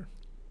good flavor.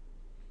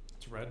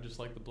 It's red just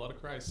like the blood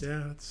of Christ.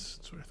 Yeah, that's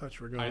where I thought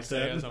you were going with say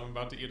that. as I'm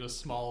about to eat a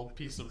small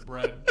piece of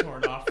bread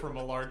torn off from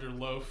a larger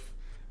loaf.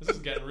 This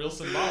is getting real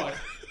symbolic.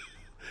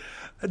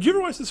 Did you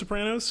ever watch The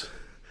Sopranos?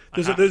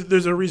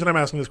 There's a reason I'm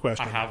asking this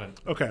question. I haven't.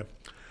 Okay.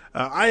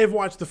 I have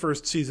watched the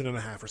first season and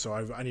a half or so.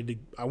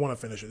 I want to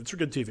finish it. It's a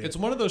good TV. It's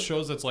one of those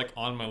shows that's like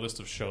on my list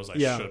of shows I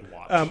should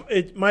watch.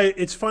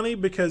 It's funny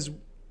because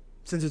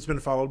since it's been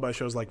followed by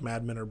shows like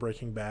Mad Men or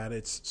Breaking Bad,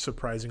 it's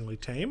surprisingly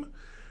tame.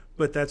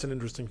 But that's an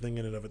interesting thing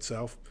in and of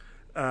itself.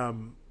 I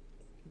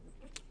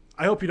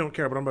hope you don't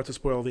care, but I'm about to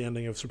spoil the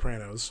ending of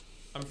Sopranos.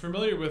 I'm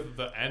familiar with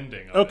the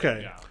ending of it.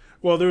 Okay. Yeah.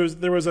 Well,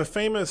 there was a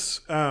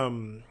famous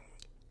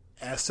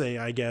essay,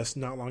 I guess,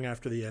 not long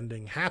after the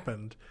ending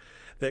happened,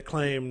 that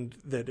claimed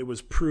that it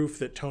was proof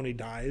that Tony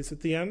dies at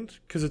the end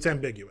because it's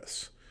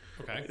ambiguous.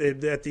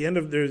 Okay. At the end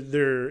of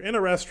they're in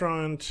a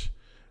restaurant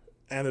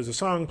and there's a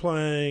song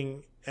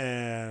playing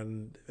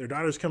and their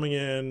daughter's coming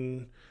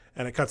in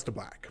and it cuts to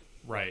black.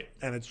 Right.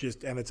 And it's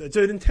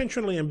an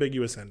intentionally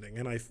ambiguous ending.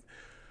 And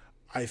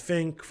I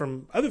think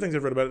from other things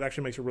I've read about it,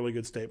 actually makes a really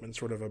good statement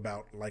sort of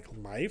about like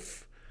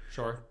life.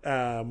 Sure.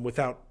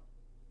 Without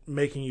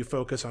making you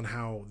focus on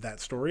how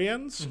that story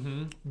ends.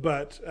 Mm-hmm.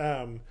 But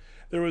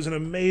there was an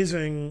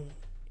amazing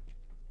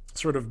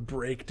sort of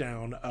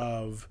breakdown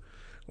of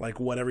like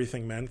what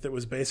everything meant. That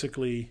was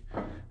basically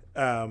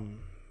the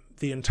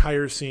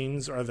entire scene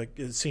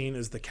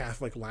is the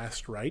Catholic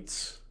last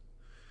rites,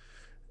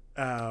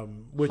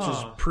 which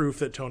is proof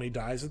that Tony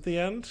dies at the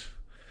end,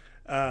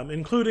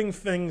 including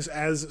things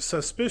as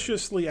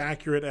suspiciously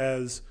accurate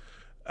as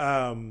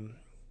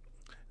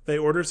they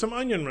order some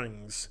onion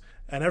rings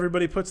and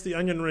everybody puts the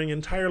onion ring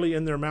entirely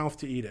in their mouth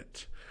to eat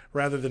it,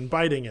 rather than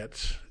biting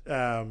it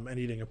and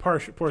eating a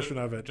portion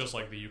of it. Just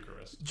like the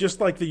Eucharist.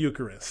 Just like the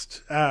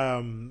Eucharist,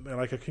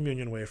 like a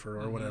communion wafer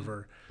or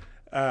whatever.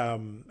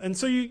 And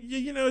so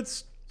you know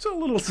it's a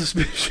little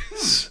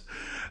suspicious,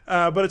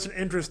 but it's an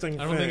interesting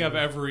thing. I don't think I've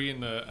ever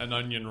eaten an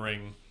onion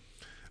ring.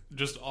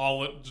 just the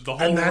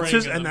whole And that's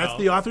ring in that's mouth.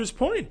 the author's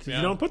point. Yeah.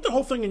 You don't put the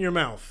whole thing in your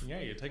mouth. Yeah,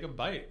 you take a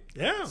bite.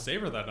 Yeah.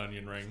 Savor that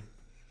onion ring.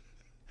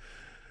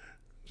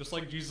 Just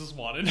like Jesus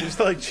wanted. Just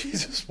like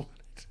Jesus wanted.